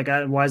 she was like,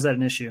 "Why is that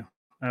an issue?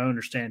 I don't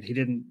understand. He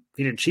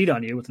didn't cheat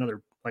on you with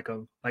another like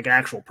an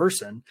actual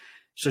person."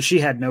 So she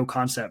had no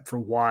concept for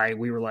why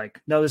we were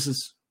like, "No,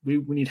 we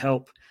need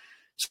help."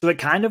 So it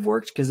kind of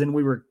worked, because then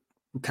we were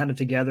kind of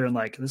together and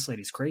like, this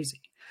lady's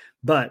crazy.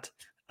 But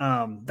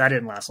that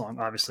didn't last long,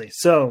 obviously.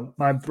 So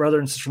my brother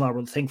and sister-in-law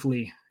were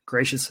thankfully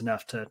gracious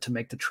enough to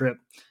make the trip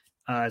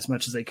as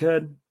much as they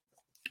could.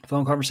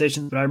 Phone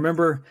conversations. But I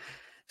remember,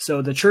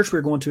 so the church we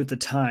were going to at the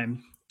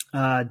time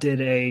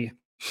did a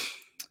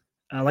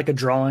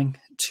drawing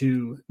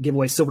to give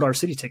away Silver Dollar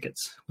City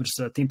tickets, which is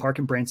a theme park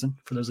in Branson,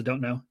 for those that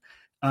don't know.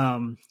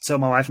 So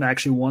my wife and I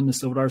actually won the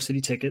Silver Dollar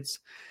City tickets.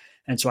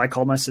 And so I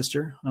called my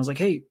sister. I was like,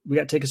 "Hey, we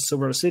got tickets to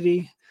Silver Dollar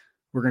City.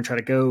 We're going to try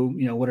to go,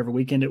 whatever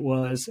weekend it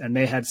was." And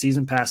they had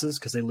season passes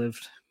because they live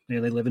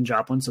in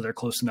Joplin, so they're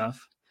close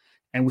enough.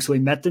 And so we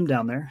met them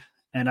down there.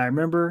 And I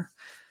remember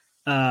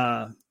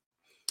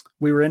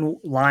we were in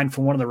line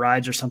for one of the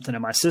rides or something.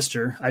 And I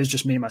was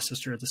just me and my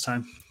sister at this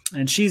time.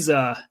 And she's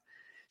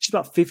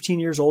about 15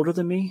 years older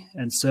than me.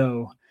 And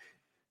so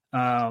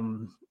I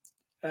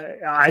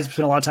spent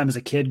a lot of time as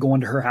a kid going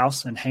to her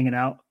house and hanging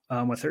out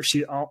with her.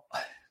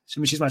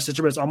 She's my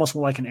sister, but it's almost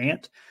more like an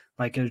aunt.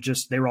 Like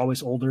they were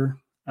always older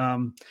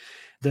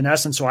than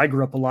us. And so I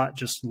grew up a lot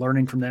just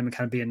learning from them and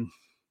kind of being,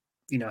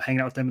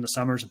 hanging out with them in the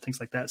summers and things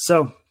like that.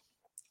 So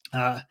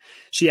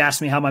she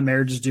asked me how my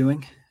marriage is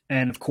doing.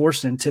 And of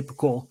course, in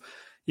typical,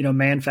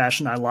 man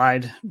fashion, I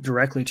lied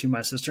directly to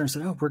my sister and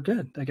said, "Oh, we're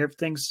good. Like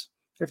everything's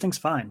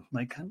fine.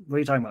 Like, what are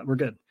you talking about? We're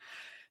good."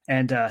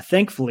 And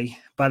thankfully,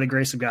 by the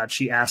grace of God,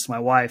 she asked my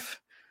wife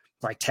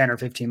like 10 or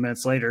 15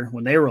 minutes later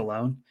when they were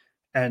alone.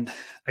 And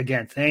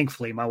again,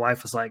 thankfully, my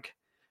wife was like,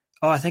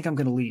 "Oh, I think I'm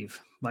going to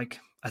leave. Like,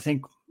 I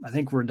think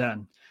we're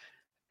done."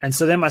 And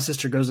so then my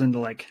sister goes into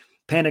like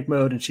panic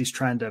mode, and she's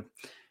trying to,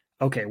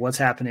 "Okay, what's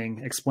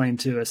happening? Explain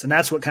to us." And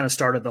that's what kind of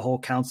started the whole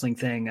counseling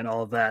thing and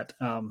all of that.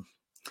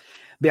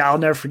 But yeah, I'll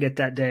never forget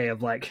that day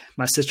of like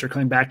my sister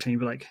coming back to me and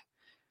be like,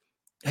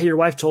 "Hey, your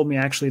wife told me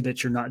actually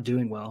that you're not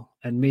doing well."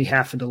 And me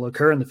having to look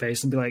her in the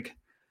face and be like,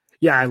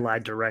 "Yeah, I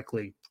lied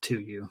directly to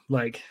you."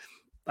 Like,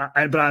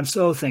 but I'm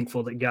so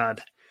thankful that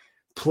God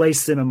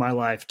placed them in my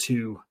life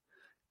to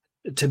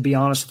be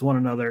honest with one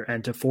another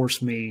and to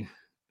force me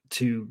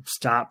to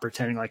stop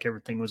pretending like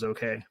everything was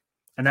okay.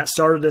 And that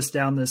started us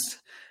down this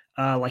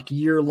like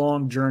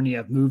year-long journey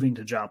of moving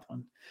to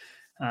Joplin.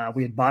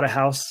 We had bought a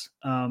house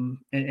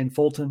in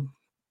Fulton.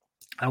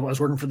 I was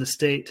working for the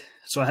state,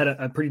 so I had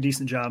a pretty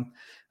decent job.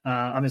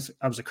 I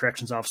was a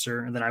corrections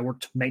officer, and then I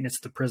worked maintenance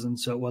at the prison,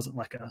 so it wasn't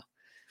like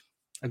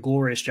a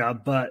glorious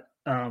job, but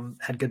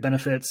had good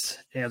benefits.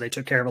 Yeah, they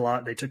took care of a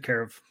lot. They took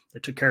care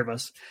of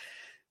us.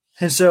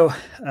 And so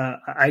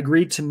I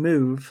agreed to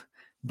move,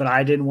 but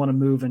I didn't want to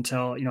move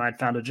until, I'd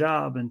found a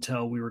job, until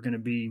I was going to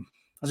be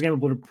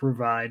able to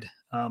provide.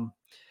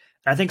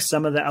 I think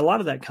a lot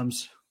of that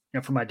comes,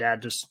 from my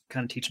dad just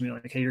kind of teaching me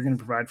like, "Hey, you're going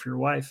to provide for your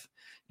wife.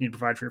 You need to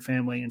provide for your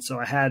family." And so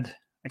I kind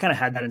of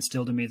had that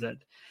instilled in me that,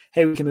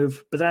 hey, we can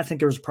move. But then I think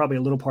there was probably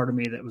a little part of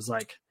me that was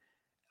like,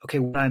 okay,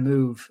 when I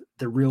move,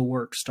 the real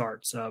work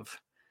starts of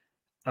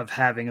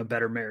having a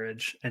better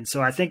marriage. And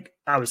so I think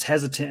I was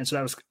hesitant. And so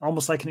that was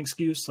almost like an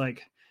excuse. Like,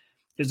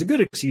 it was a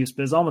good excuse,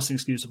 but it's almost an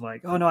excuse of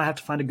like, "Oh no, I have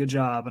to find a good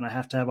job and I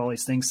have to have all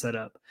these things set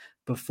up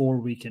before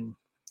we can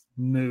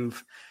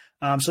move."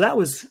 So that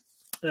was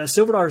a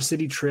Silver Dollar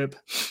City trip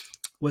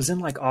was in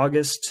like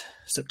August,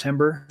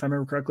 September, if I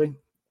remember correctly.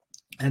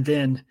 And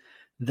then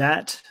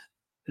that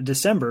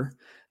December,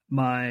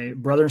 my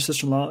brother and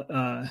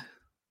sister-in-law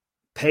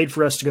paid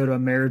for us to go to a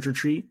marriage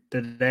retreat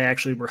that they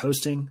actually were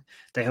hosting.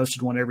 They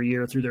hosted one every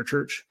year through their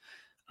church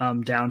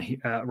down here,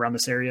 around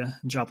this area,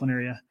 Joplin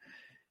area.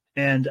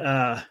 And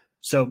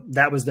so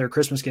that was their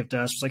Christmas gift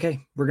to us. It's like,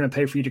 "Hey, we're going to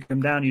pay for you to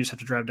come down. You just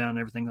have to drive down and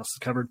everything else is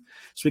covered."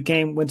 So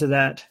we went to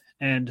that.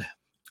 And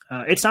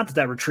it's not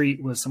that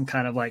retreat was some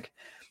kind of like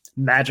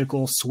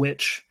magical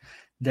switch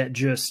that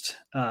just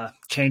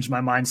changed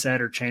my mindset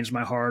or changed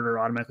my heart or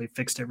automatically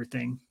fixed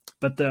everything.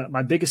 But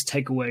my biggest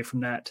takeaway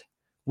from that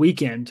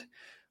weekend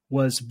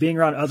was being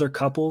around other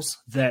couples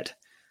that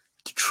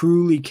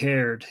truly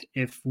cared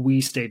if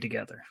we stayed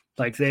together.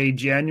 Like they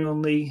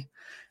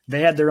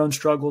had their own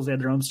struggles, they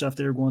had their own stuff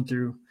they were going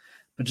through,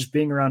 but just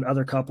being around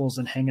other couples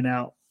and hanging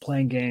out,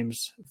 playing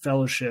games,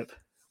 fellowship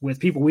with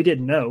people we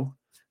didn't know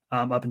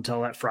up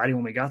until that Friday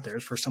when we got there. It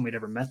was the first time we'd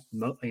ever met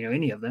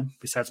any of them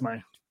besides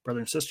my brother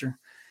and sister.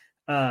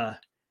 But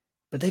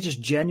they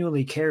just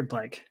genuinely cared,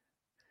 like,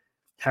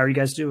 how are you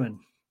guys doing?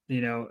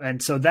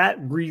 And so that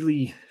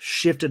really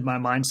shifted my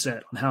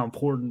mindset on how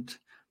important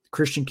the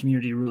Christian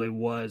community really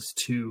was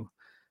to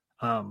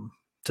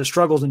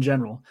struggles in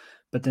general,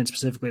 but then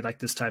specifically like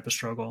this type of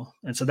struggle.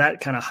 And so that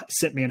kind of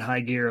sent me in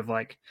high gear of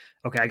like,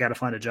 okay, I got to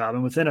find a job.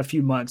 And within a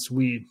few months,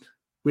 we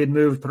had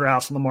moved, put our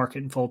house on the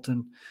market in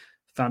Fulton,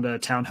 found a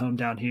townhome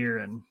down here,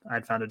 and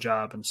I'd found a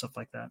job and stuff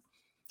like that.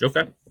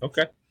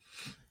 Okay.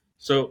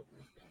 So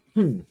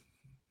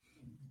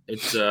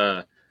it's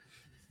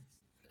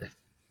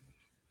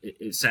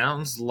it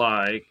sounds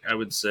like, I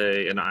would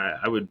say, and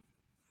I would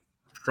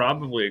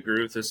probably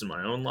agree with this in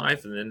my own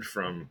life, and then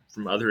from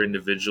other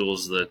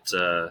individuals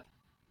that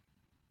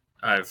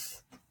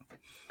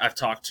I've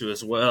talked to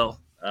as well.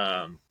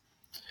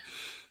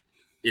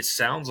 It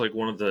sounds like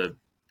one of the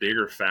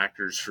bigger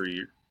factors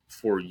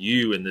for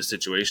you in this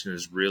situation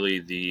is really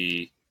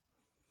the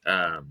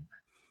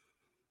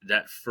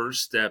that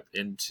first step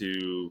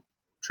into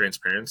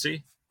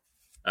transparency.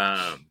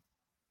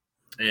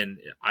 And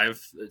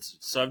I've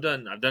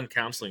done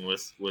counseling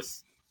with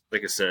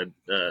like I said,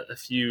 a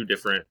few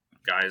different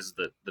guys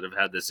that have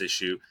had this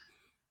issue.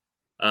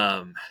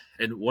 And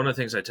one of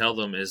the things I tell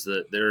them is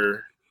that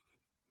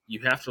you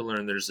have to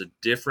learn there's a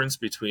difference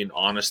between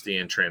honesty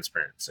and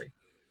transparency.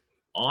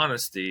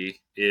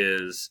 Honesty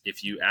is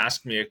if you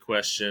ask me a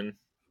question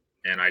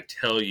and I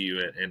tell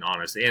you an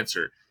honest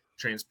answer.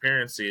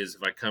 Transparency is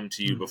if I come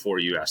to you before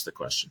you ask the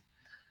question.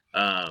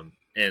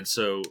 And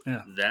so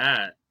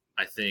that,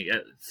 I think,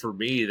 for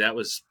me, that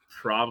was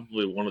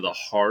probably one of the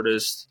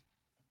hardest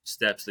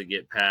steps to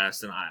get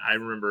past. And I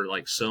remember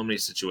like so many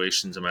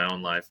situations in my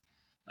own life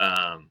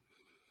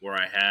where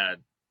I had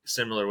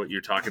similar to what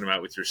you're talking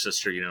about with your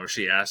sister.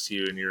 She asks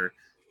you and you're,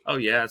 oh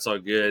yeah, it's all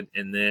good.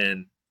 And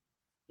then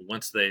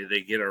once they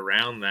get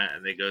around that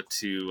and they go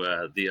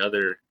to the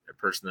other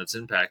person that's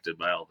impacted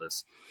by all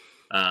this,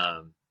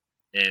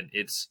 and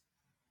it's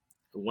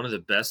one of the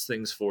best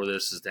things for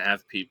this is to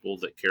have people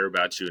that care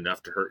about you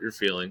enough to hurt your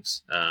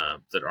feelings,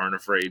 that aren't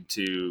afraid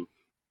to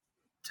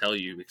tell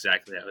you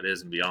exactly how it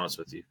is and be honest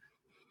with you.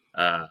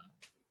 But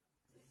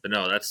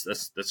no,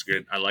 that's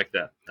good. I like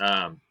that.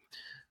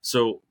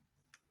 So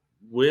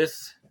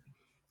with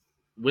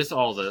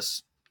all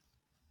this,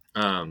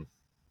 I'm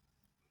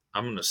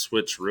going to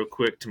switch real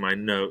quick to my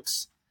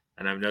notes.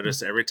 And I've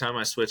noticed every time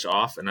I switch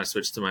off and I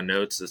switch to my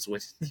notes, it's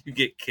when you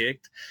get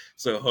kicked.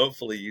 So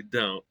hopefully you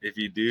don't. If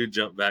you do,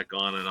 jump back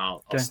on and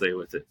I'll stay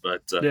with it.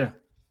 But yeah.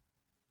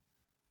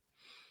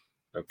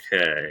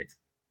 Okay.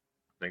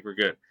 I think we're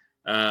good.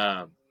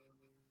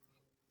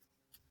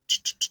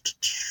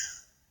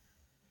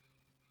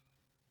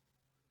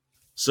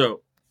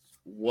 So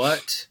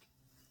what,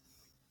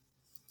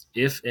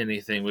 if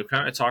anything, we've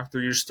kind of talked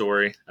through your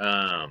story,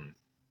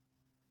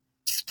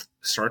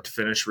 start to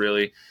finish,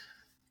 really.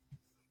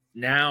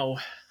 Now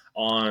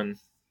on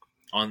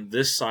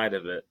this side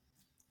of it,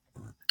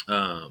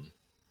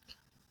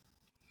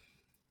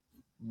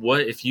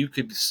 what if you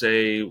could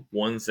say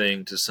one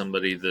thing to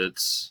somebody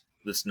that's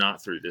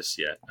not through this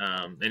yet?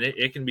 And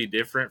it can be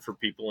different for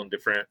people in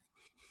different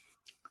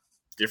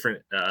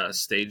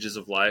stages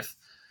of life.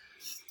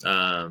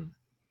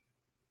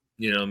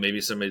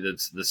 Maybe somebody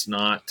that's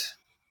not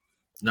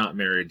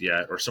married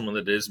yet, or someone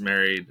that is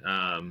married,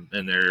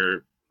 and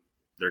they're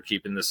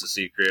keeping this a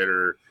secret,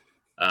 or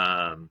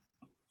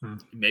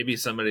maybe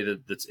somebody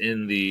that's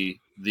in the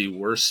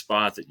worst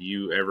spot that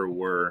you ever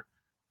were,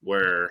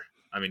 where,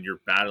 I mean, you're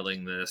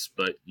battling this,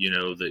 but you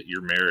know that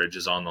your marriage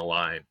is on the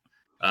line.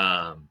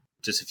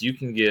 Just if you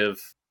can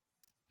give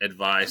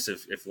advice,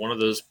 if one of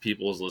those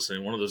people is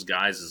listening, one of those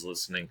guys is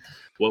listening,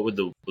 what would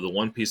the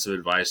one piece of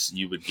advice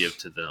you would give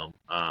to them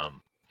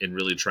in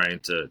really trying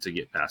to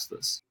get past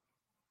this?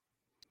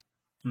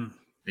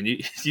 And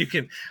you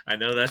can, I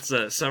know that's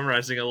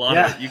summarizing a lot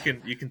of it.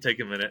 You can take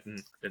a minute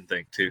and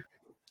think too.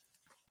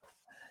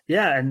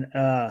 Yeah. And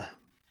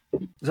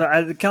so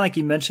I kind of like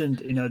you mentioned,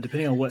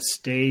 depending on what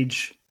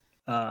stage,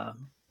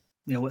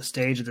 what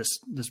stage of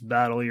this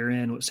battle you're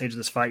in, what stage of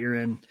this fight you're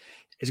in,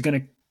 is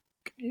going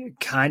to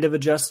kind of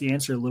adjust the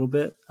answer a little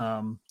bit.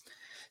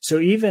 So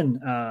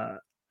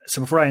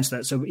before I answer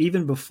that, so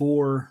even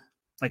before,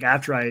 like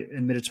after I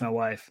admitted to my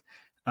wife,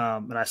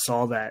 and I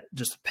saw that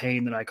just the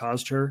pain that I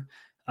caused her,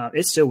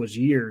 it still was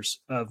years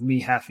of me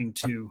having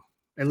to,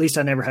 at least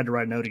I never had to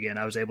write a note again.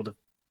 I was able to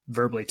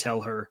verbally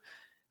tell her,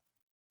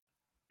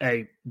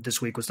 hey,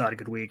 this week was not a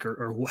good week,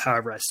 or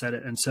however I said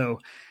it. And so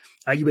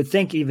you would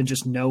think even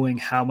just knowing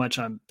how much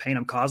pain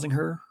I'm causing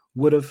her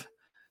would have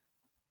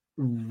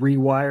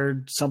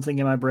rewired something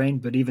in my brain,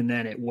 but even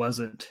then it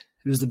wasn't,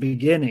 it was the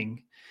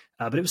beginning,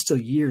 but it was still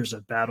years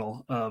of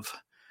battle of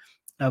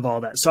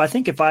all that. So I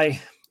think if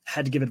I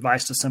had to give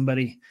advice to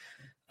somebody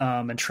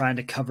and trying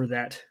to cover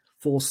that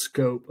full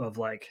scope of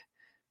like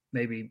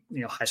maybe,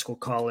 high school,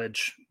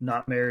 college,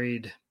 not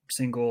married,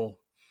 single,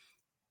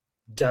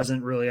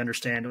 doesn't really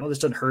understand, well, this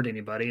doesn't hurt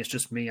anybody. It's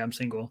just me. I'm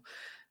single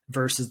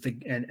versus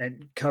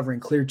and covering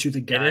clear to the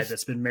guy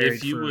that's been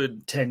married for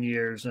 10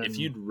 years. And if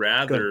you'd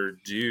rather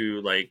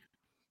do like,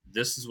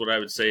 this is what I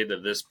would say to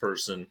this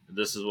person,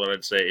 this is what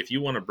I'd say. If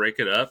you want to break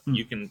it up,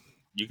 you can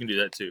do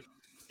that too.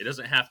 It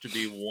doesn't have to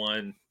be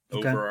one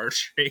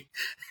overarching.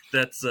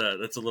 That's a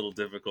little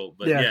difficult,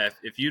 but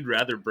if you'd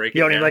rather break it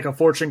down, you don't need like a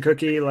fortune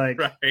cookie, like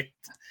right.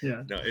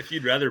 Yeah. No, if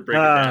you'd rather break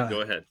it down,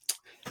 go ahead.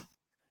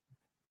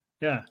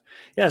 Yeah.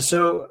 Yeah.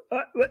 So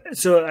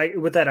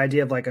with that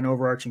idea of like an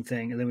overarching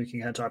thing, and then we can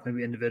kind of talk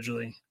maybe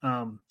individually,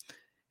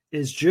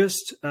 is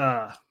just,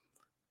 I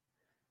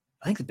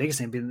think the biggest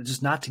thing being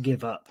just not to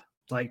give up,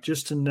 like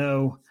just to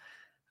know,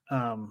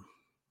 that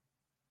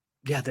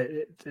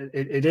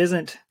it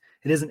isn't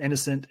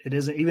innocent. It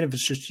isn't, even if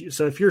it's just you.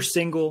 So if you're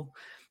single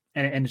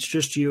and it's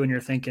just you and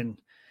you're thinking,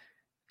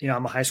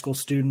 I'm a high school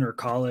student or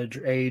college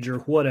or age or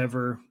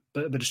whatever,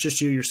 but it's just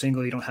you, you're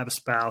single, you don't have a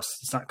spouse,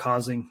 it's not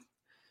causing,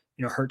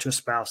 hurt to a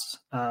spouse.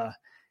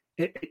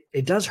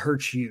 It does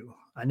hurt you.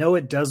 I know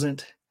it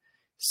doesn't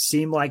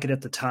seem like it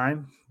at the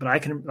time, but I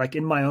can, like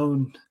in my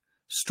own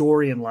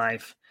story in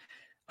life,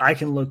 I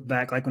can look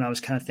back, like when I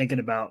was kind of thinking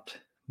about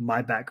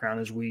my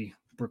background as we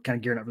were kind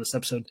of gearing up for this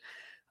episode.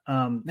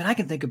 And I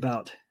can think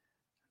about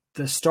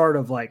the start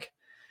of like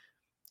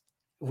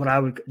what I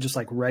would just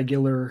like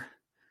regular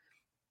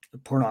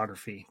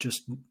pornography,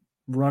 just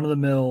run of the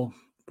mill,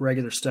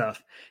 regular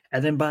stuff.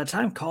 And then by the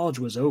time college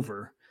was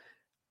over,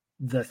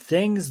 the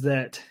things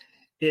that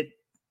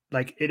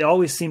it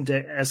always seemed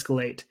to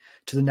escalate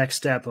to the next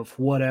step of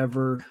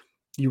whatever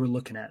you were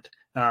looking at.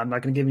 I'm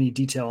not going to give any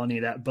detail on any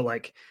of that, but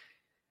like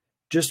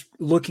just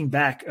looking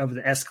back of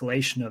the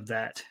escalation of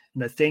that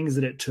and the things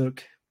that it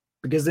took,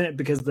 because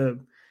the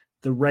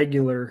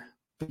regular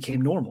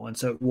became normal. And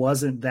so it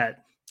wasn't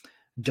that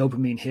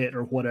dopamine hit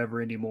or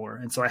whatever anymore.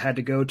 And so I had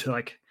to go to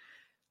like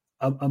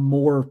a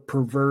more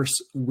perverse,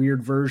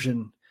 weird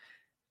version.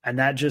 And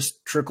that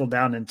just trickled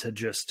down into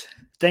just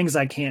things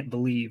I can't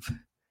believe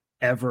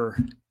ever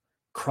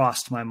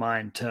crossed my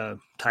mind to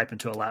type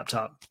into a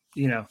laptop,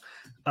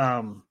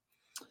 And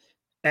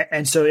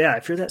so,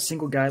 if you're that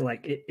single guy,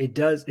 like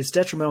it's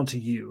detrimental to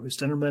you. It's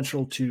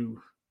detrimental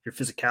to your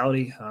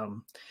physicality.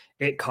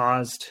 It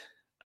caused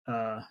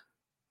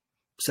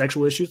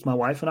sexual issues, my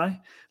wife and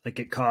I. Like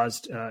it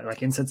caused like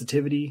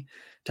insensitivity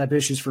type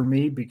issues for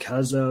me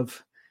because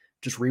of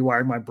just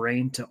rewiring my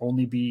brain to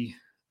only be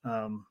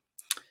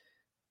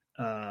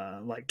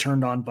like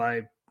turned on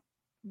by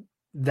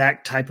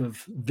that type of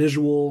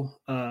visual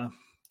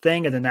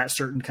thing, and then that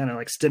certain kind of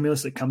like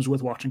stimulus that comes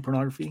with watching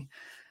pornography.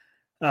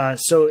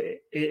 So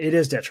it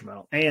is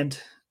detrimental. And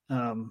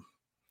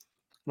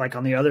like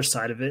on the other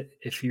side of it,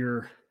 if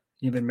you've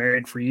been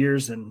married for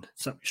years and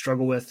something you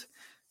struggle with,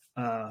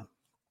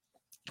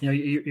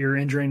 you're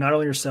injuring not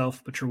only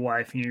yourself but your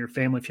wife, your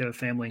family. If you have a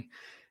family,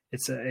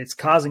 it's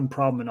causing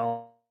problem and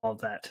all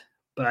of that.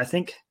 But I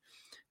think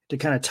to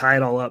kind of tie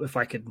it all up, if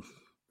I could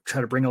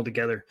try to bring it all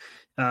together,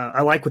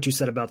 I like what you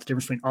said about the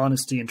difference between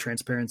honesty and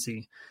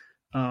transparency.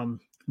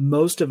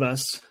 Most of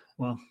us,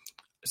 well,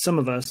 some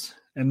of us,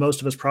 and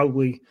most of us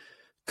probably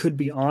could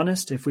be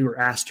honest if we were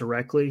asked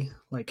directly,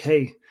 like,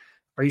 hey,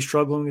 are you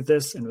struggling with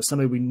this? And with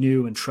somebody we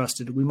knew and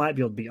trusted, we might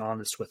be able to be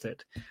honest with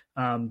it.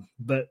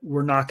 But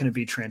we're not going to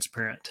be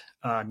transparent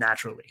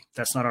naturally.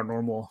 That's not our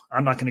normal.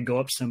 I'm not going to go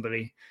up to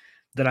somebody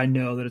that I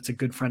know that it's a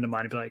good friend of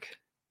mine and be like,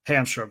 hey,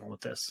 I'm struggling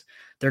with this.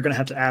 They're going to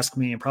have to ask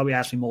me, and probably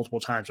ask me multiple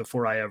times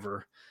before I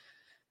ever.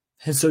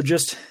 And so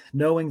just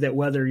knowing that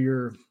whether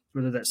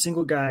that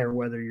single guy or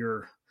whether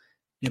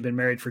you've been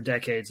married for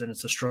decades and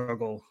it's a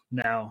struggle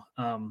now,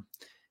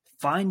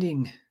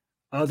 finding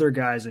other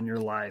guys in your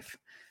life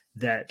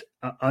that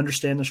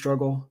understand the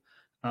struggle,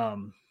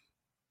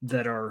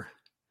 that are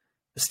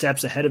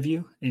steps ahead of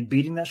you in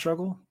beating that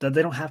struggle, that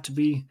they don't have to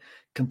be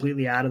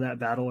completely out of that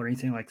battle or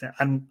anything like that.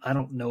 I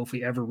don't know if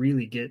we ever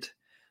really get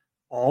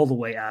all the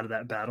way out of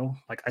that battle.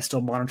 Like I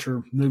still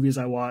monitor movies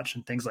I watch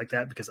and things like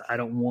that because I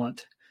don't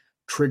want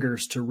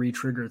triggers to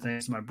re-trigger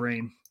things in my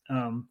brain.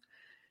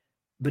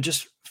 But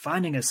just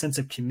finding a sense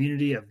of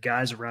community of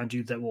guys around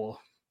you that will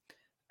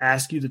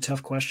ask you the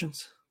tough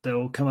questions, that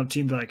will come up to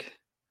you and be like,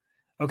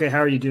 okay, how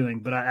are you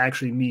doing? But I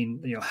actually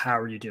mean, how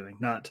are you doing?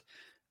 Not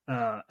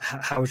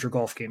how was your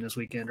golf game this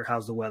weekend or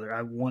how's the weather?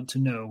 I want to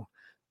know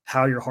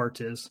how your heart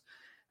is.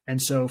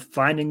 And so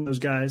finding those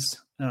guys,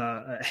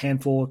 a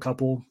handful, a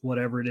couple,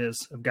 whatever it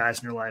is, of guys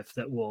in your life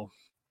that will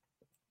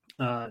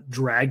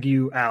drag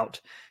you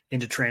out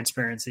into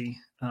transparency.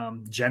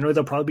 Generally,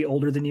 they'll probably be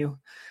older than you.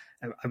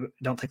 I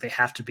don't think they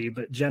have to be,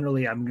 but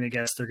generally I'm going to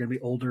guess they're going to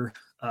be older.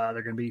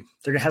 They're going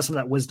to have some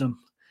of that wisdom,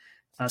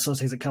 some of those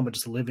things that come with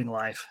just living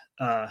life.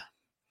 And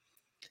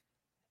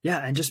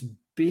just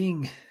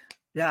being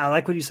Yeah, I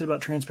like what you said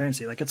about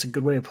transparency. Like, it's a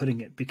good way of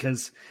putting it,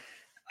 because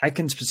I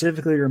can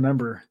specifically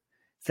remember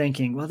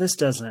thinking, well, this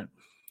doesn't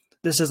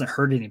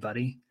hurt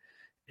anybody.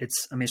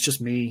 I mean, it's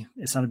just me.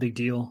 It's not a big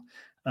deal.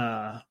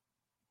 Uh,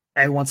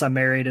 and once I'm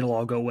married, it'll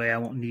all go away. I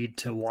won't need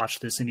to watch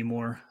this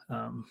anymore.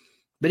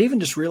 But even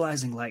just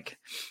realizing, like,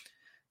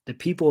 the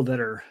people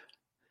that are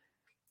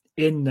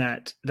in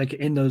that, like,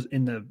 in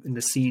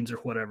the scenes or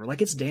whatever,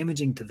 like, it's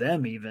damaging to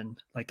them. Even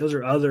like, those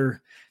are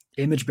other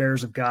image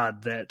bearers of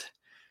God that,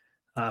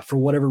 for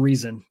whatever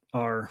reason,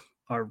 are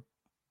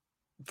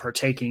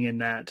partaking in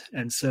that.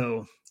 And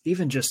so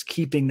even just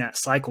keeping that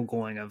cycle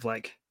going of,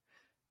 like,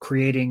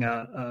 creating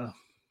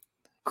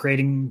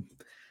creating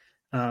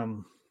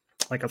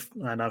like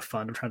not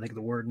fun. I'm trying to think of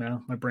the word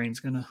now. My brain's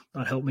gonna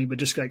not help me, but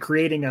just like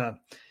creating a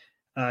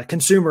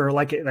consumer,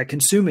 like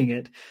consuming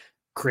it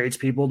creates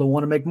people to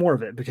want to make more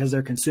of it because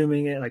they're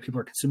consuming it. Like, people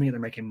are consuming it, they're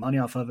making money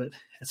off of it,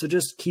 and so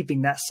just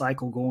keeping that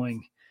cycle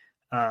going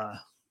uh,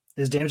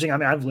 is damaging. I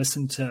mean, I've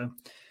listened to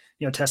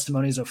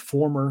testimonies of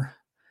former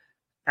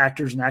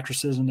actors and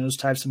actresses in those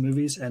types of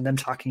movies, and them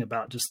talking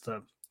about just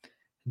the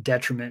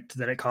detriment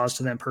that it caused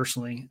to them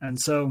personally, and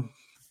so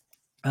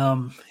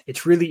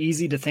it's really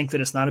easy to think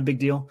that it's not a big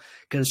deal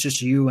because it's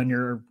just you and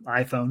your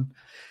iPhone.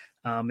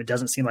 It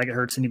doesn't seem like it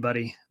hurts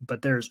anybody,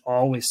 but there's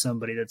always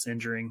somebody that's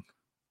injuring,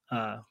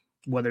 uh,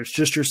 whether it's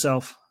just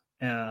yourself,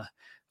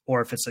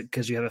 or if it's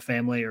because you have a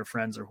family or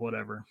friends or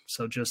whatever.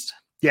 So just,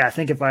 yeah, I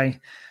think if I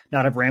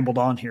not have rambled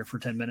on here for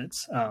 10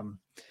 minutes,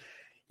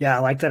 yeah, I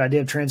like that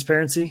idea of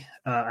transparency.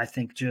 I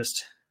think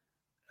just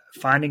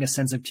finding a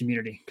sense of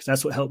community, because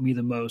that's what helped me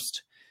the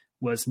most,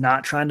 was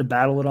not trying to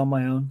battle it on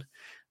my own,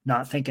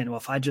 not thinking, well,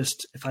 if I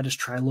just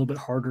try a little bit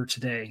harder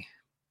today,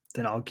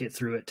 then I'll get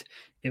through it.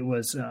 It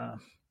was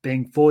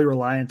being fully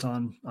reliant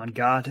on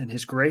God and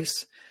His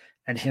grace,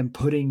 and Him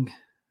putting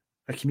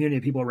a community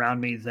of people around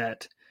me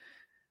that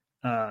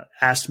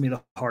asked me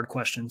the hard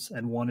questions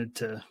and wanted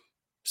to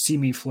see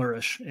me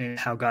flourish and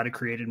how God had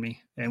created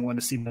me, and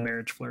wanted to see my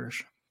marriage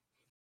flourish.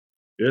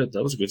 Good.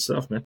 That was good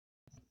stuff, man.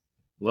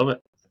 Love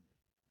it.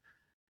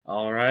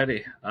 All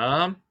righty.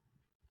 I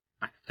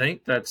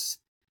think that's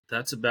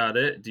about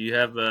it. Do you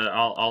have?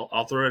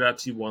 I'll throw it out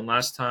to you one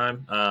last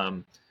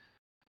time.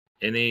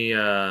 Any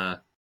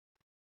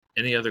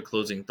any other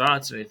closing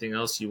thoughts? Anything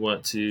else you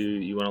want to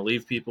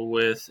leave people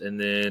with? And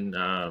then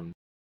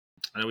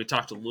I know we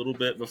talked a little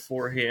bit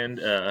beforehand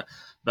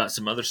about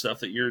some other stuff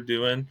that you're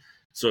doing.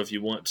 So if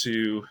you want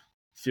to,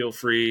 feel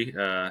free.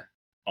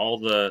 All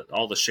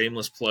the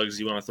shameless plugs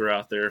you want to throw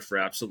out there for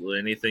absolutely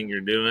anything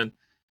you're doing.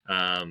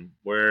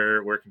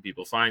 Where can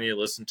people find you,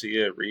 listen to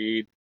you,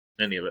 read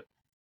any of it?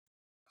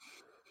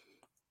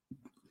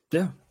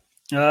 Yeah.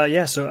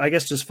 Yeah. So I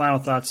guess just final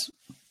thoughts,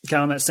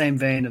 kind of in that same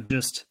vein of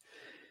just,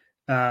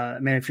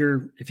 man, if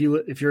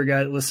you're a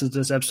guy that listens to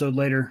this episode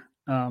later,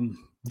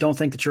 don't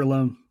think that you're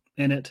alone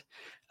in it.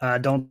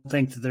 Don't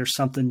think that there's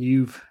something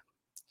you've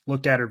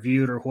looked at or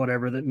viewed or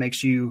whatever that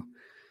makes you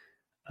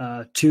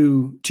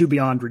too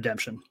beyond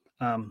redemption.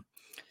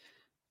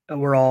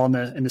 We're all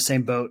in the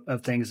same boat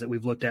of things that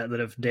we've looked at that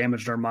have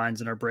damaged our minds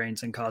and our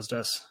brains and caused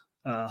us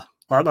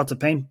lots of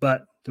pain.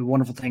 But the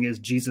wonderful thing is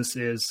Jesus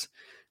is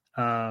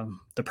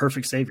the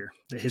perfect Savior.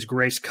 That His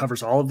grace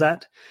covers all of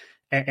that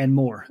and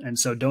more. And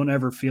so don't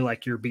ever feel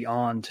like you're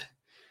beyond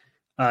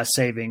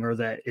saving, or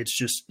that it's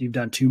just you've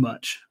done too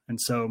much.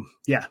 And so,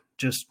 yeah,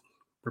 just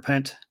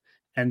repent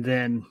and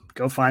then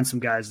go find some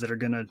guys that are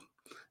going to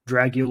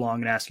drag you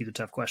along and ask you the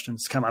tough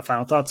questions. Kind of my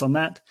final thoughts on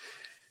that.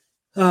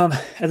 And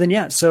then,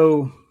 yeah,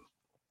 so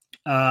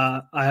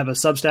I have a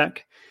Substack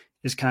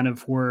is kind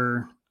of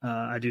where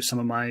I do some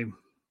of my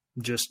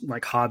just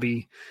like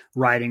hobby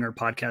writing or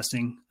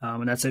podcasting.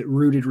 And that's at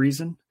Rooted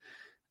Reason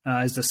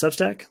is the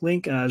Substack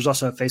link. There's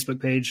also a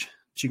Facebook page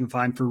that you can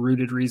find for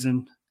Rooted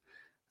Reason.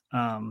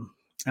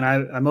 And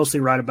I mostly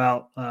write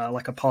about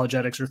like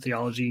apologetics or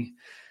theology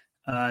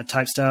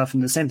type stuff.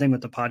 And the same thing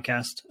with the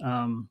podcast.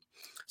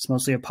 It's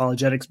mostly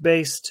apologetics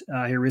based.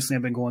 Here recently,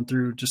 I've been going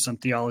through just some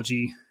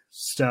theology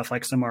stuff,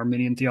 like some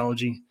Arminian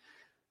theology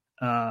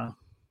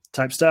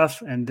type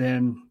stuff. And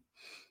then,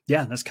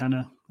 yeah, that's kind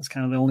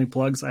of the only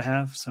plugs I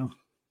have. So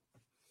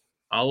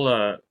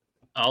I'll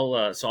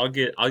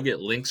get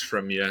links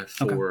from you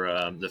okay, for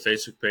the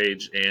Facebook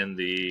page and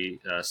the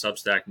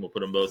Substack, and we'll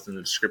put them both in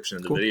the description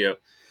of the cool. video.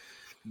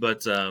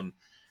 But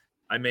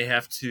I may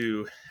have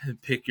to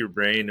pick your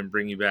brain and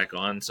bring you back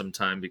on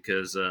sometime,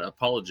 because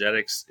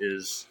apologetics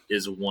is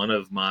one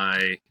of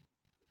my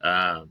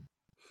um,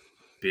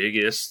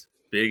 biggest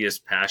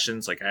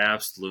passions. Like, I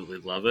absolutely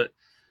love it.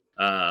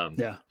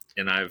 Yeah.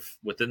 And I'm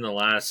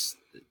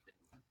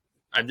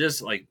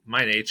just like,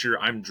 my nature,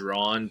 I'm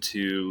drawn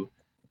to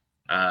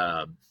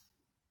um,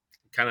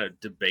 kind of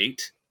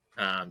debate,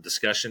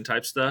 discussion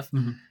type stuff.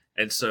 Mm-hmm.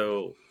 And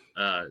so,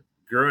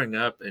 growing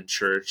up in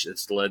church,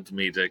 it's led to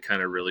me to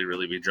kind of really,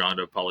 really be drawn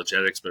to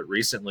apologetics. But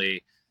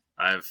recently,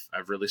 I've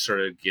really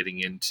started getting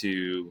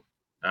into,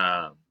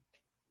 I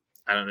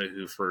don't know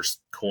who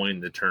first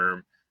coined the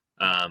term,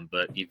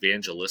 but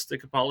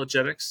evangelistic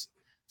apologetics.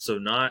 So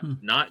Hmm.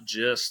 not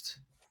just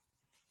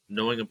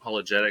knowing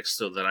apologetics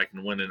so that I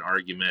can win an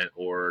argument,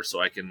 or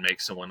so I can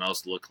make someone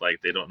else look like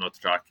they don't know what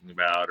they're talking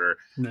about, or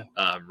No.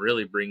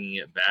 really bringing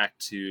it back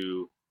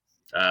to,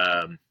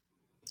 1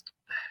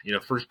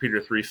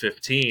 Peter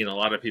 3:15. A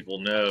lot of people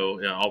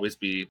know, always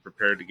be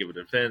prepared to give a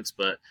defense,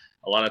 but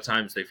a lot of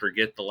times they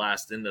forget the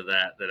last end of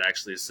that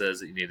actually says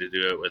that you need to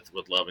do it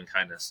with love and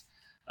kindness.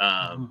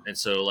 And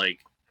so, like,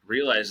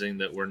 realizing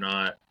that we're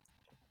not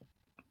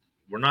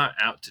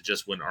out to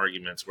just win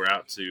arguments, we're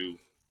out to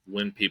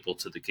win people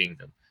to the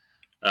kingdom.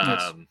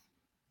 Yes.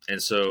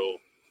 And so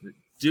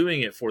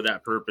doing it for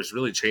that purpose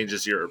really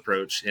changes your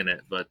approach in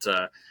it. But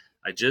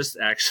I just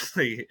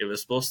actually, it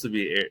was supposed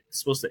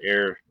to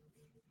air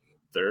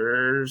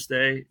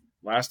Thursday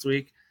last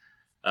week,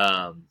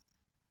 but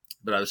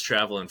I was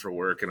traveling for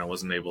work and I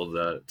wasn't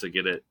able to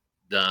get it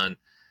done.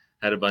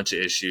 Had a bunch of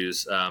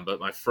issues, but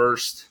my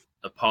first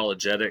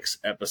apologetics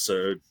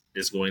episode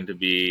is going to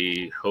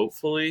be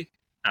hopefully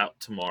out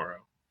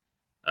tomorrow.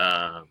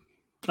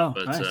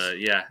 Nice.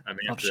 Yeah, I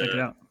I'll check it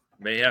out.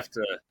 May have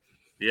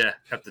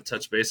to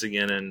touch base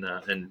again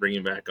and bring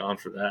you back on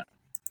for that.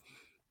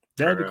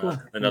 That'd be cool.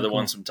 Another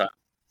one sometime.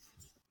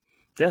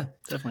 Yeah,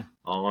 definitely.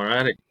 All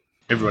righty.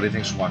 Everybody,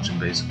 thanks for watching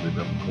Basically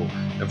Biblical.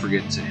 Don't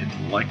forget to hit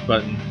the like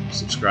button,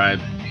 subscribe,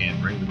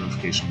 and ring the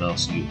notification bell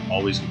so you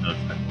always get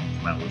notified when we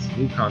come out with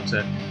new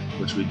content,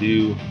 which we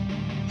do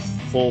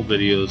full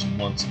videos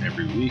once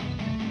every week,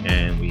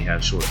 and we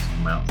have shorts that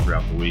come out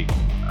throughout the week,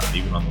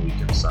 even on the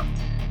weekend some.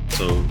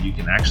 So you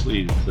can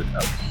actually click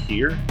up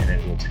here and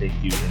it will take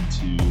you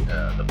into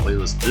the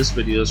playlist this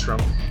video is from.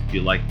 If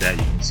you like that,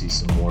 you can see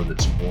some more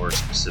that's more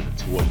specific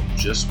to what you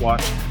just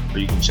watched, or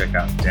you can check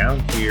out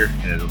down here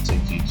and it'll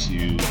take you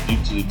to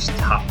YouTube's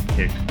top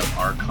pick of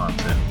our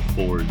content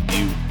for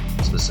you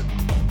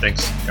specifically.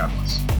 Thanks. God bless.